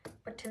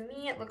 But to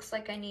me, it looks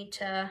like I need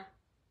to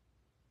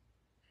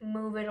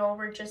move it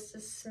over just a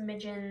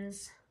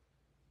smidgens,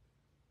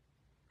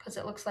 because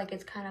it looks like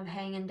it's kind of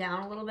hanging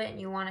down a little bit and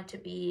you want it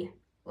to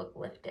look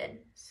lifted.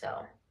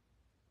 So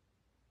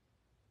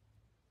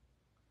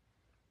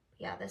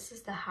yeah, this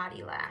is the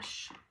Hottie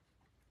Lash.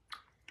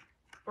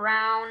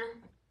 Brown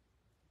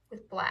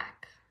with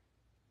black.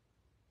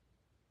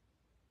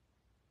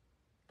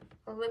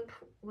 A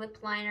lip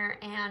liner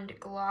and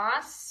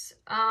gloss.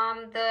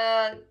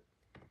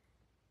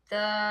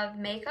 The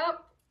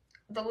makeup,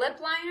 the lip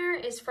liner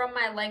is from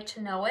my Like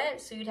to Know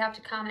It, so you'd have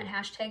to comment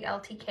hashtag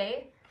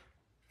LTK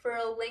for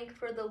a link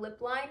for the lip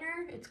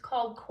liner. It's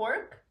called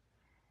Cork.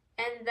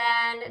 And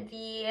then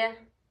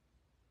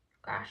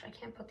gosh, I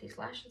can't put these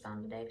lashes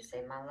on today to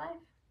save my life.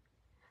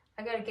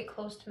 I gotta get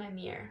close to my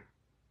mirror.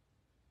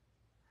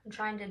 I'm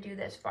trying to do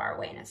this far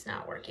away and it's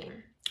not working.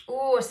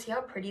 Ooh, see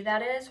how pretty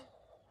that is?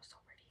 Oh, so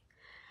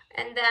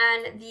pretty. And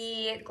then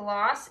the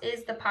gloss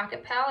is the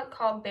Pocket Palette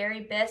called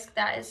Berry Bisque.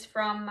 That is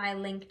from my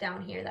link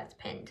down here that's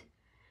pinned.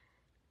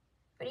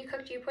 When you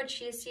cook, do you put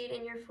chia seed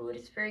in your food?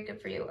 It's very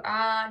good for you.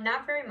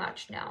 Not very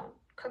much, no.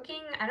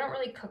 Cooking, I don't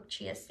really cook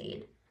chia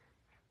seed.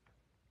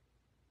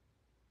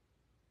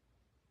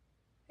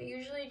 I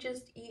usually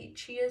just eat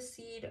chia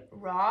seed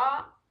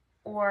raw,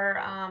 or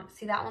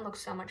see, that one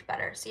looks so much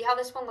better. See how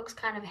this one looks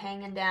kind of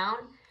hanging down,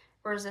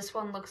 whereas this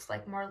one looks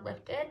like more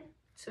lifted?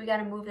 So we got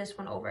to move this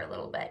one over a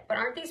little bit. But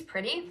aren't these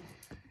pretty?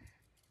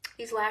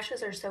 These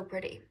lashes are so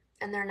pretty,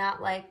 and they're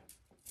not like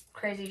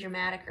crazy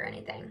dramatic or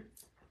anything.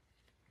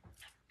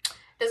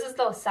 This is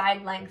the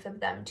side length of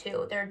them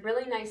too. They're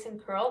really nice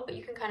and curled, but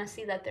you can kind of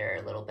see that they're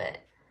a little bit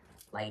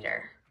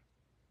lighter.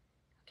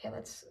 Okay,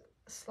 let's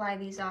slide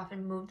these off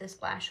and move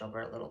this lash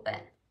over a little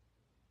bit.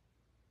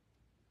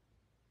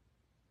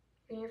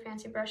 Getting your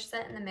fancy brush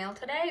set in the mail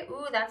today?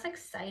 Ooh, that's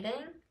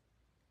exciting.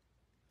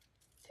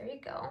 There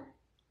you go.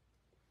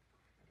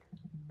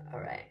 All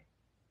right.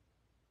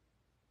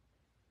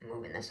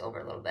 Moving this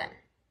over a little bit.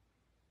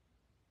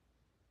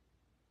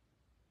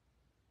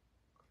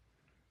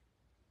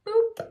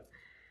 Boop.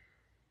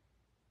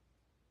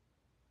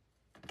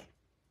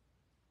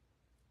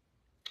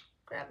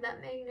 Grab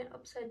that magnet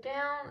upside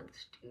down.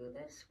 Let's do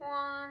this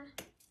one.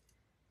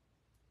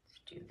 Let's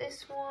do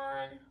this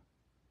one.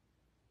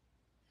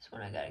 This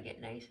one I gotta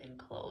get nice and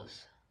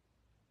close.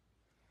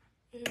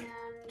 And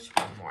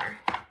one more.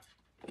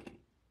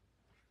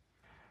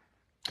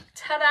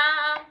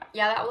 Ta-da!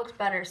 Yeah, that looks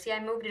better. See, I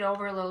moved it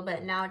over a little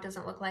bit. Now it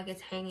doesn't look like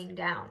it's hanging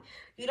down.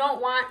 You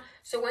don't want,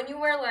 so when you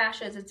wear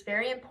lashes, it's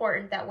very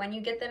important that when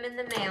you get them in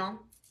the mail,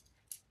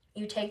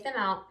 you take them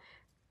out.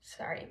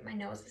 Sorry, my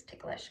nose is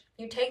ticklish.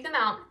 You take them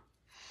out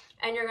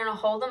and you're gonna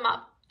hold them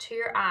up to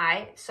your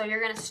eye. So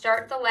you're gonna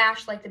start the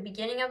lash, like the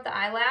beginning of the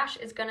eyelash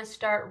is gonna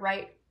start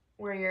right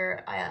where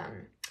your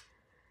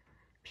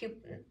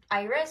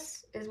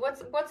iris is.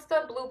 What's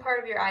the blue part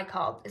of your eye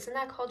called? Isn't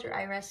that called your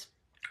iris?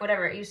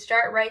 Whatever, you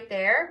start right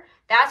there.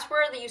 That's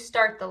where you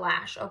start the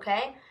lash,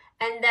 okay?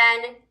 And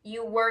then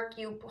you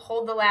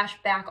hold the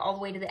lash back all the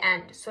way to the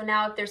end. So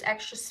now if there's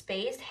extra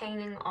space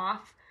hanging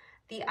off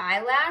the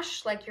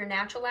eyelash, like your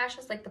natural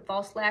lashes, like the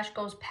false lash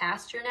goes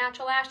past your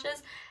natural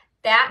lashes,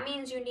 that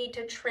means you need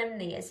to trim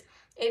these.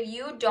 If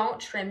you don't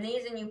trim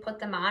these and you put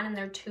them on and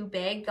they're too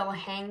big, they'll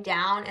hang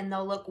down and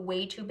they'll look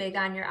way too big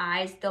on your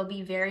eyes. They'll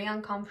be very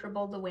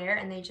uncomfortable to wear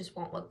and they just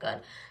won't look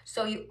good.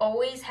 So you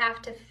always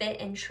have to fit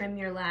and trim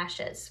your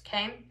lashes,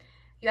 okay?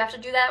 You have to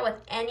do that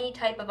with any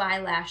type of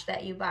eyelash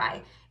that you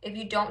buy. If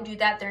you don't do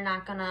that, you're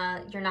not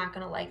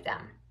gonna like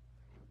them.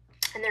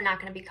 And they're not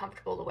gonna be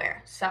comfortable to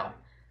wear. So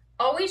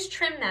always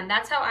trim them.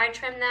 That's how I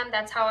trim them.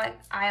 That's how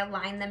I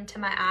align them to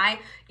my eye.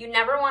 You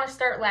never want to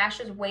start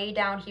lashes way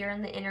down here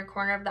in the inner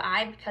corner of the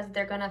eye, because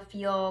they're gonna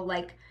feel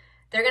like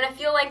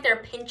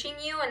they're pinching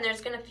you, and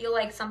there's gonna feel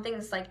like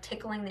something's like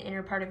tickling the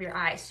inner part of your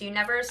eye. So you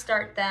never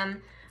start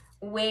them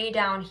way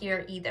down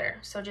here either.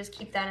 So just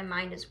keep that in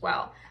mind as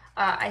well.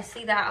 I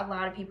see that a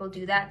lot of people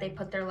do that. They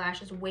put their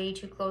lashes way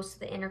too close to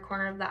the inner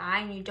corner of the eye,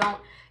 and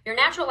your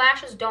natural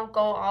lashes don't go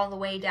all the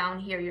way down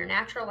here. Your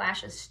natural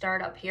lashes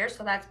start up here,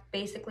 so that's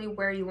basically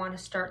where you want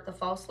to start the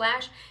false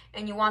lash,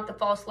 and you want the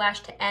false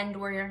lash to end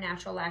where your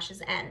natural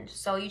lashes end.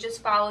 So you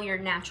just follow your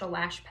natural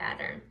lash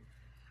pattern.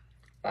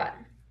 But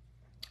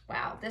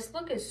wow, this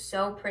look is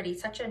so pretty.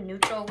 Such a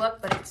neutral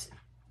look, but it's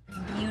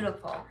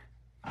beautiful.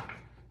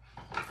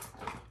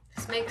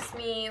 This makes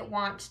me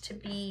want to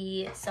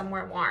be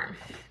somewhere warm.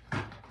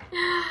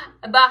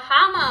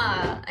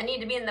 Bahama. I need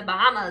to be in the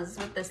Bahamas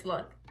with this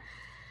look.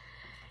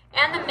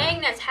 And the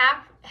magnets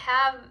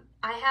have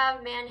I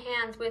have man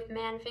hands with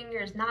man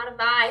fingers, not a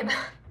vibe.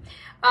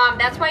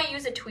 That's why I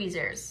use the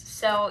tweezers.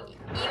 So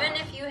even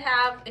if you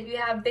have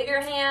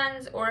bigger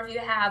hands or if you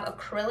have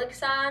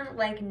acrylics on,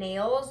 like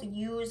nails,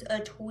 use a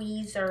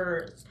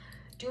tweezers.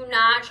 Do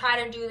not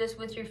try to do this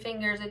with your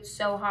fingers. It's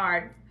so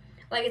hard.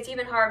 Like, it's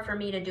even hard for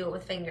me to do it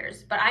with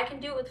fingers. But I can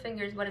do it with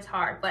fingers, but it's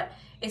hard. But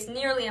it's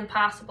nearly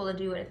impossible to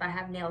do it if I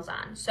have nails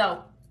on.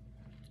 So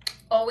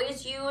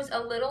always use a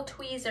little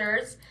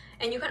tweezers.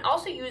 And you can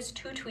also use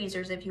 2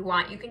 tweezers if you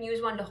want. You can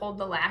use one to hold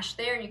the lash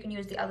there, and you can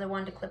use the other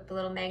one to clip the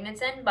little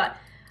magnets in. But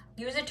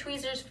use the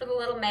tweezers for the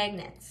little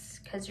magnets,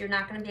 because you're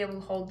not going to be able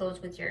to hold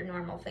those with your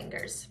normal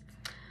fingers.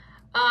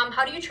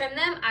 How do you trim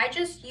them? I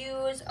just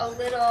use a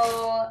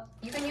little,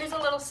 you can use a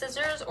little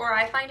scissors, or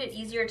I find it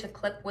easier to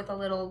clip with a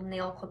little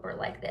nail clipper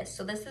like this.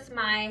 So this is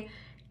my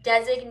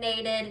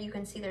designated, you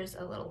can see there's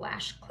a little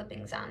lash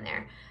clippings on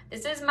there.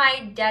 This is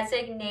my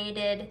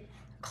designated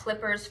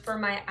clippers for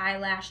my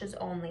eyelashes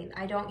only.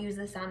 I don't use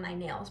this on my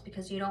nails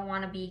because you don't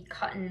want to be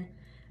cutting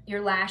your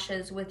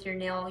lashes with your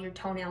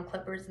toenail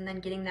clippers and then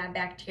getting that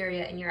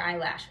bacteria in your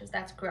eyelashes.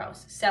 That's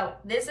gross. So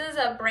this is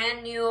a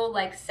brand new,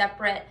 like,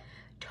 separate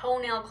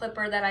toenail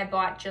clipper that I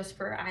bought just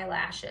for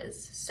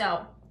eyelashes.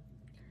 So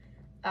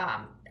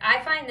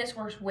I find this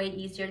works way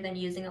easier than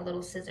using a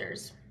little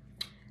scissors.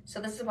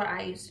 So this is what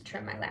I use to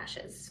trim my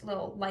lashes.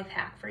 Little life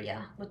hack for you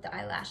with the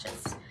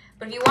eyelashes.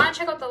 But if you want to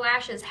check out the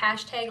lashes,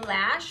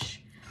 #lash,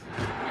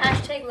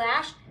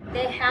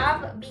 they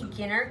have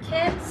beginner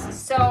kits.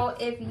 So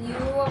if you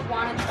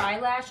want to try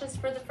lashes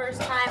for the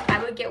first time,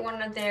 I would get one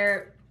of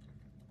their,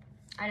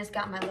 I just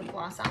got my lip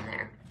gloss on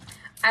there.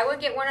 I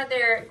would get one of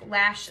their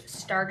lash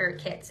starter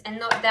kits.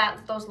 And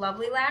those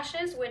lovely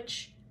lashes,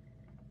 which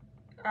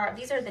are,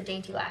 these are the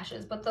dainty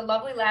lashes, but the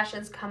lovely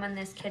lashes come in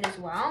this kit as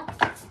well.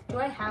 Do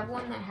I have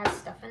one that has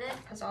stuff in it?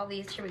 Because all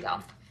these, here we go.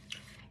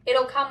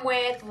 It'll come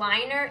with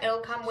liner, it'll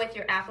come with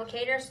your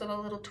applicator, so the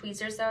little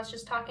tweezers that I was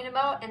just talking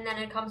about, and then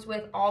it comes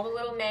with all the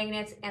little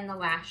magnets and the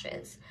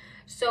lashes.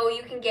 So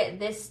you can get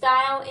this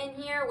style in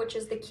here, which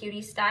is the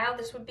cutie style.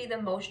 This would be the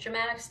most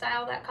dramatic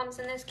style that comes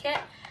in this kit.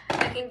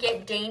 You can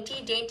get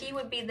dainty. Dainty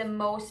would be the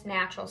most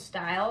natural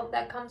style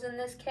that comes in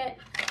this kit.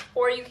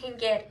 Or you can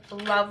get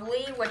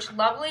lovely, which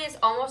lovely is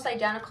almost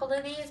identical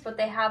to these, but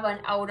they have an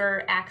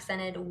outer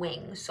accented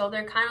wing. So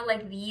they're kind of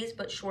like these,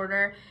 but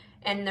shorter,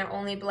 and they're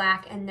only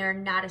black, and they're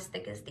not as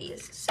thick as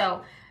these.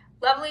 So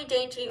lovely,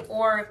 dainty,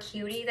 or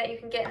cutie that you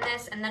can get in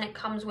this, and then it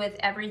comes with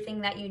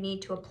everything that you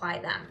need to apply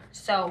them.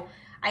 So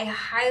I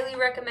highly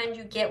recommend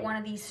you get one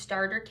of these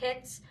starter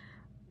kits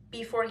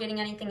before getting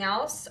anything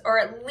else, or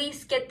at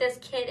least get this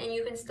kit, and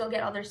you can still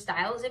get other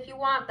styles if you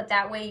want, but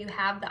that way you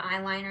have the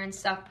eyeliner and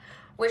stuff,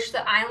 which the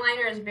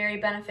eyeliner is very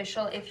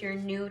beneficial if you're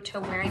new to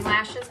wearing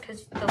lashes,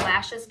 because the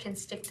lashes can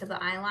stick to the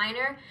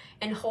eyeliner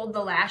and hold the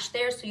lash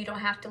there, so you don't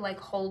have to like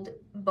hold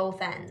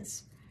both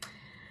ends.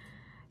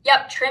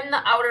 Yep, trim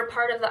the outer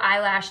part of the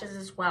eyelashes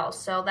as well.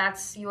 So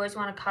that's, you always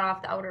want to cut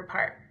off the outer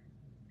part.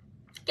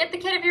 Get the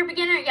kit if you're a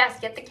beginner, yes,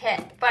 get the kit.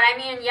 But I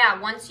mean,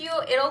 yeah, once you,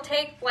 it'll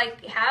take,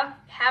 like, have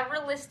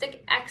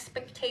realistic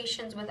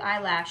expectations with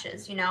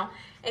eyelashes, you know?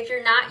 If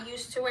you're not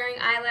used to wearing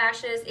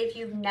eyelashes, if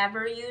you've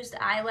never used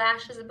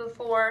eyelashes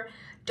before,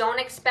 don't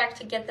expect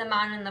to get them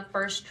on in the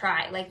first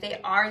try. Like,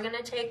 they are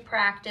gonna take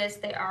practice.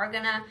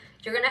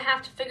 You're gonna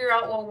have to figure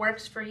out what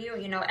works for you.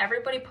 You know,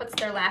 everybody puts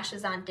their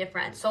lashes on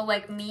different. So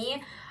like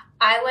me,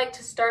 I like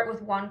to start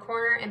with one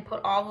corner and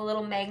put all the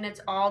little magnets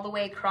all the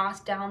way across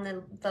down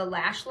the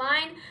lash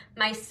line.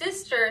 My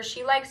sister,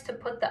 she likes to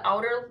put the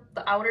outer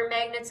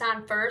magnets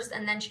on first,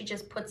 and then she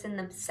just puts in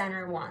the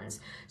center ones.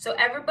 So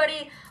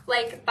everybody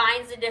like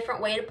finds a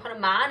different way to put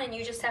them on, and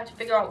you just have to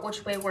figure out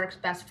which way works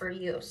best for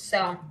you.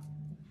 So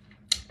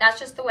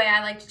that's just the way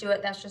I like to do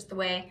it. That's just the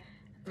way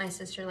my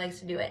sister likes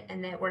to do it,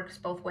 and it works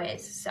both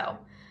ways. So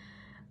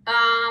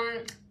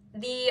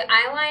the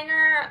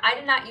eyeliner, I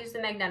did not use the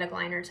magnetic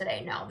liner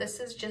today. No, this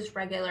is just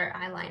regular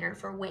eyeliner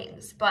for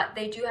wings, but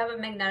they do have a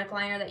magnetic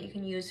liner that you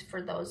can use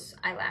for those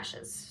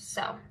eyelashes.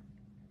 So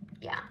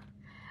yeah.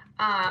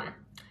 I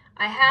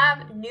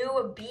have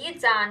new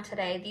beads on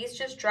today. These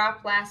just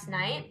dropped last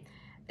night.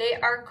 They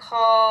are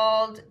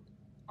called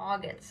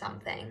August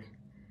something.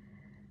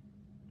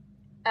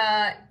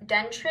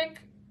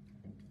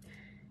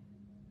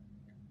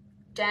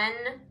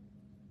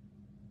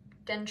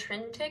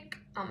 Dendritic,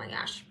 oh my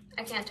gosh,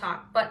 I can't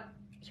talk, but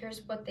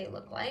here's what they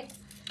look like.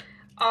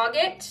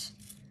 Agate,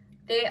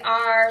 they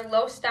are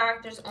low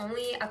stock, there's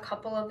only a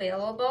couple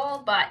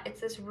available, but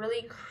it's this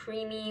really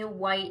creamy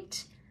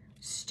white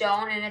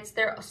stone, and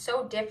they're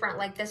so different.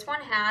 Like this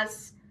one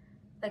has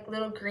like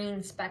little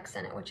green specks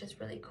in it, which is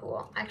really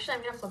cool. Actually,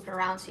 I'm gonna flip it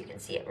around so you can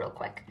see it real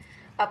quick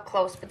up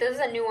close, but this is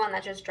a new one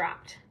that just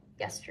dropped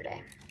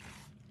yesterday,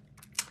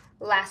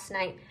 last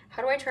night.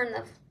 How do I turn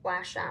the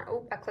flash on?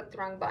 Oh, I clicked the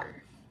wrong button.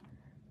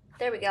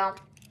 There we go.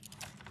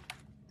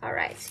 All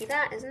right, see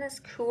that? Isn't this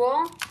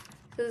cool?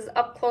 This is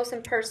up close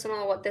and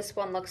personal what this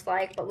one looks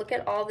like, but look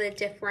at all the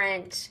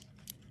different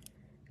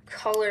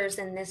colors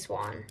in this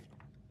one.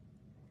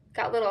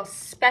 Got little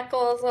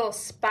speckles, little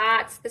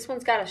spots. This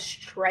one's got a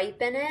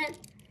stripe in it.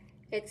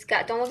 It's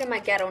got, don't look at my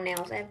ghetto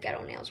nails. I have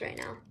ghetto nails right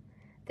now.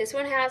 This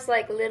one has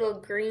like little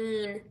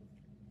green,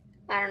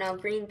 I don't know,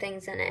 green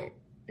things in it.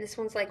 This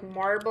one's like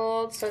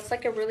marbled, so it's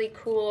like a really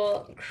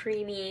cool,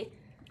 creamy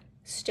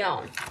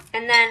stone.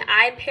 And then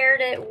I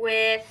paired it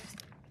with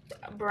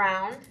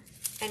brown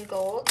and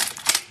gold.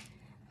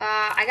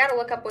 I gotta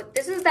look up what,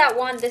 this is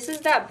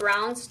that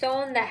brown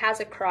stone that has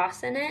a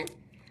cross in it.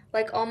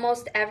 Like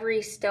almost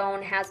every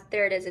stone has,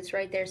 there it is, it's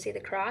right there, see the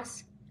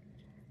cross?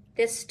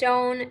 This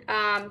stone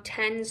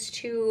tends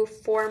to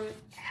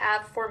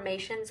have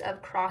formations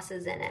of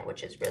crosses in it,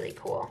 which is really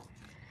cool.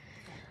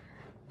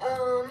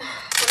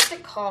 What's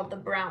it called, the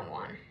brown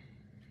one?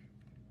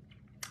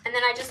 And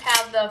then I just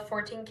have the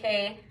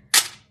 14K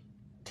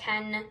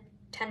 10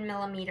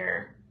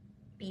 millimeter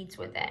beads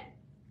with it.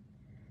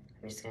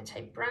 I'm just gonna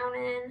type brown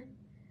in.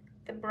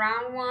 The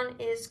brown one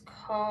is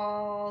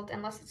called,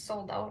 unless it's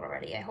sold out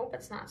already. I hope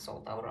it's not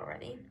sold out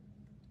already.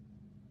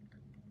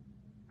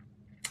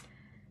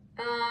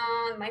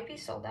 It might be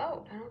sold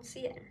out. I don't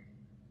see it.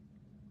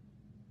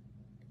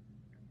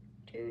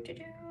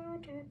 It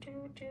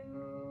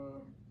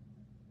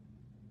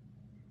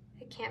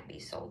can't be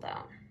sold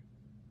out.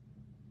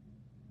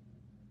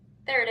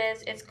 There it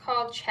is. It's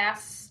called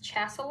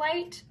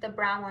Chassolite. The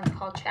brown one's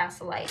called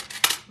Chassolite.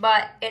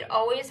 But it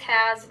always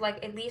has,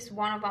 like, at least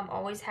one of them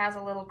always has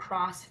a little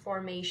cross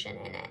formation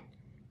in it.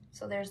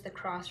 So there's the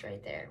cross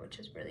right there, which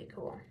is really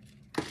cool.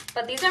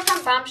 But these are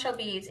from Bombshell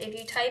Beads. If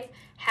you type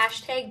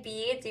hashtag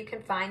beads, you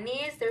can find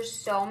these. There's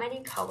so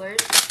many colors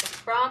to pick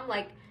from.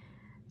 Like,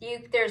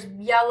 there's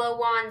yellow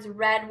ones,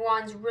 red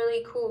ones,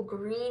 really cool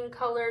green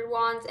colored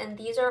ones, and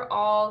these are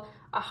all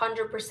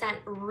 100%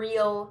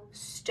 real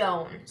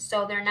stone.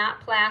 So they're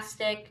not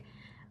plastic,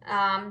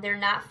 they're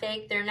not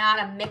fake, they're not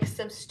a mix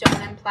of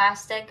stone and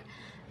plastic.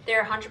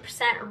 They're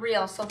 100%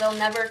 real, so they'll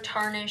never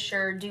tarnish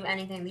or do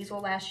anything. These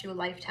will last you a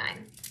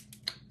lifetime.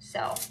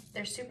 So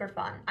they're super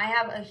fun. I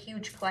have a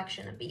huge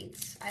collection of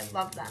beads. I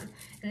love them,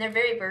 and they're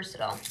very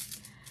versatile.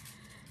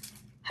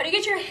 How do you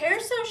get your hair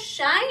so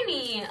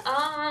shiny?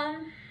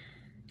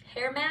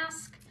 Hair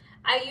mask.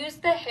 I use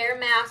the hair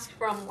mask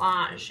from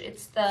Lange.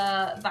 It's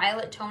the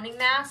violet toning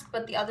mask,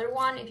 but the other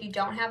one, if you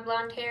don't have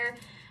blonde hair,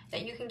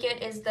 that you can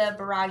get is the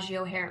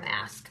Baraggio hair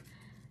mask.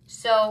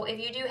 So if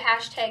you do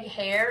hashtag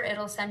hair,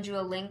 it'll send you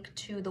a link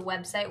to the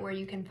website where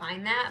you can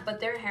find that, but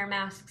their hair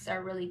masks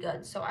are really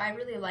good. So I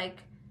really like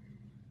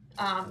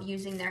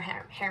using their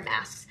hair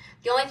masks.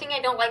 The only thing I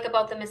don't like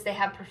about them is they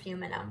have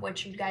perfume in them,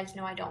 which you guys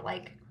know I don't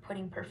like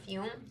putting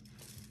perfume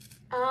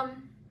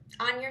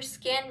on your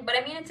skin, but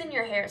I mean, it's in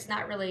your hair. It's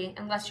not really,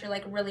 unless you're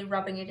like really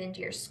rubbing it into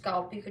your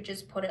scalp, you could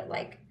just put it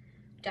like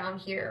down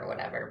here or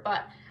whatever,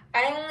 but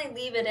I only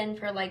leave it in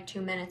for like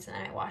 2 minutes and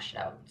then I wash it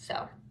out.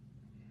 So,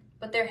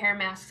 but their hair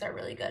masks are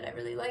really good. I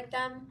really like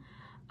them.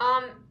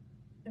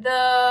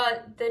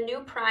 The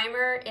new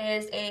primer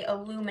is a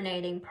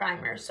illuminating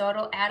primer, so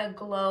it'll add a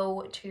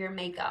glow to your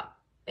makeup,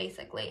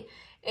 basically.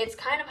 It's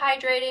kind of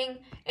hydrating.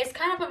 It's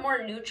kind of a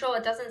more neutral.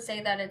 It doesn't say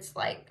that it's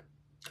like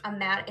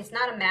it's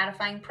not a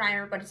mattifying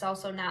primer, but it's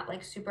also not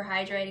like super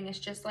hydrating. It's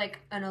just like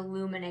an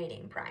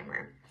illuminating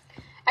primer.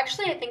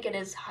 Actually, I think it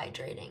is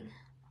hydrating.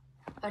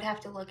 I'd have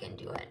to look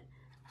into it.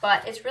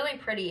 But it's really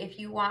pretty if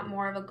you want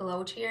more of a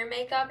glow to your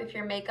makeup. If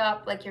your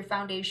makeup, like your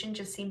foundation,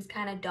 just seems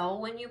kind of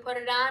dull when you put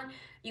it on,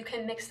 you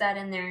can mix that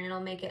in there and it'll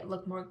make it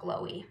look more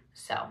glowy.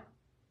 So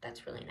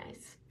that's really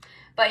nice.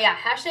 But yeah,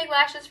 hashtag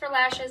lashes for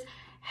lashes.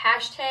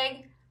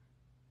 Hashtag,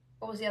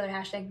 what was the other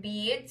hashtag?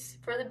 Beads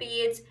for the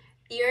beads.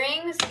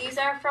 Earrings, these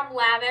are from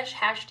Lavish,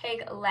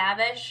 hashtag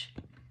lavish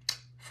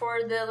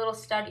for the little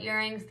stud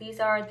earrings.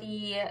 These are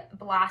the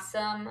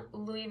Blossom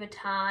Louis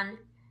Vuitton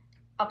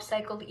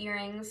upcycled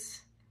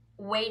earrings.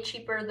 Way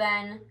cheaper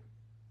than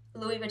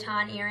Louis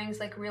Vuitton earrings,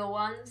 like real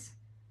ones.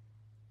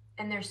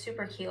 And they're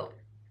super cute.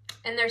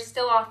 And they're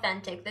still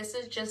authentic. This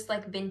is just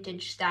like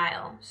vintage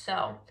style.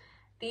 So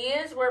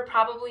these were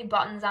probably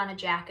buttons on a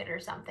jacket or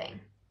something.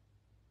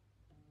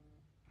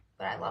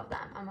 But I love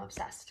them. I'm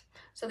obsessed.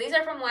 So these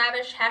are from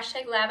Lavish,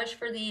 hashtag lavish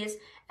for these.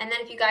 And then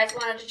if you guys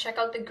wanted to check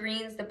out the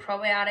greens, the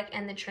probiotic,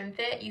 and the trim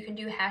fit, you can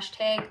do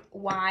hashtag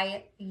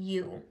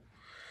YU.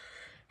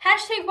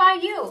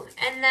 Hashtag YU.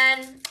 And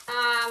then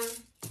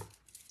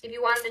if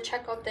you wanted to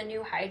check out the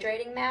new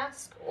hydrating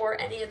mask or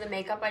any of the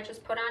makeup I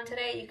just put on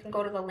today, you can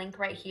go to the link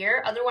right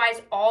here.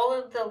 Otherwise, all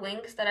of the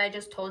links that I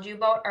just told you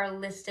about are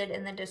listed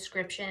in the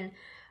description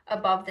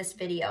above this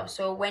video.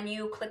 So when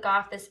you click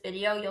off this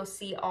video, you'll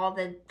see all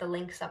the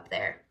links up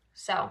there.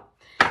 So,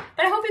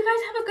 but I hope you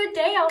guys have a good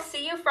day. I'll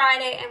see you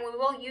Friday, and we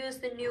will use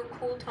the new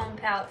Cool Tone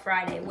palette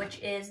Friday, which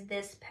is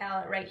this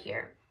palette right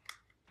here.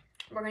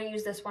 We're going to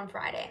use this one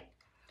Friday.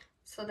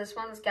 So this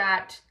one's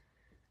got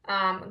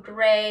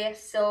gray,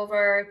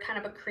 silver, kind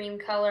of a cream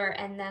color,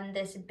 and then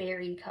this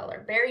berry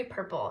color, berry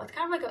purple. It's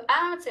kind of like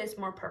I would say it's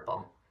more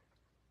purple.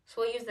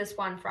 So we'll use this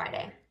one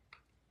Friday.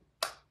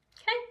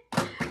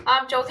 Okay.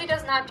 Josie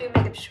does not do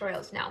makeup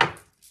tutorials now.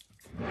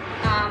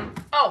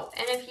 Oh,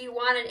 and if you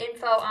wanted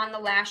info on the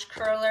lash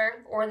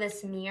curler or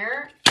this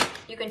mirror,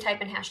 you can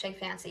type in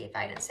 #fancy if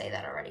I didn't say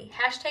that already.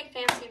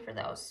 #fancy for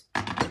those.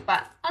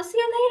 But I'll see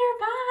you later.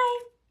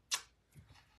 Bye.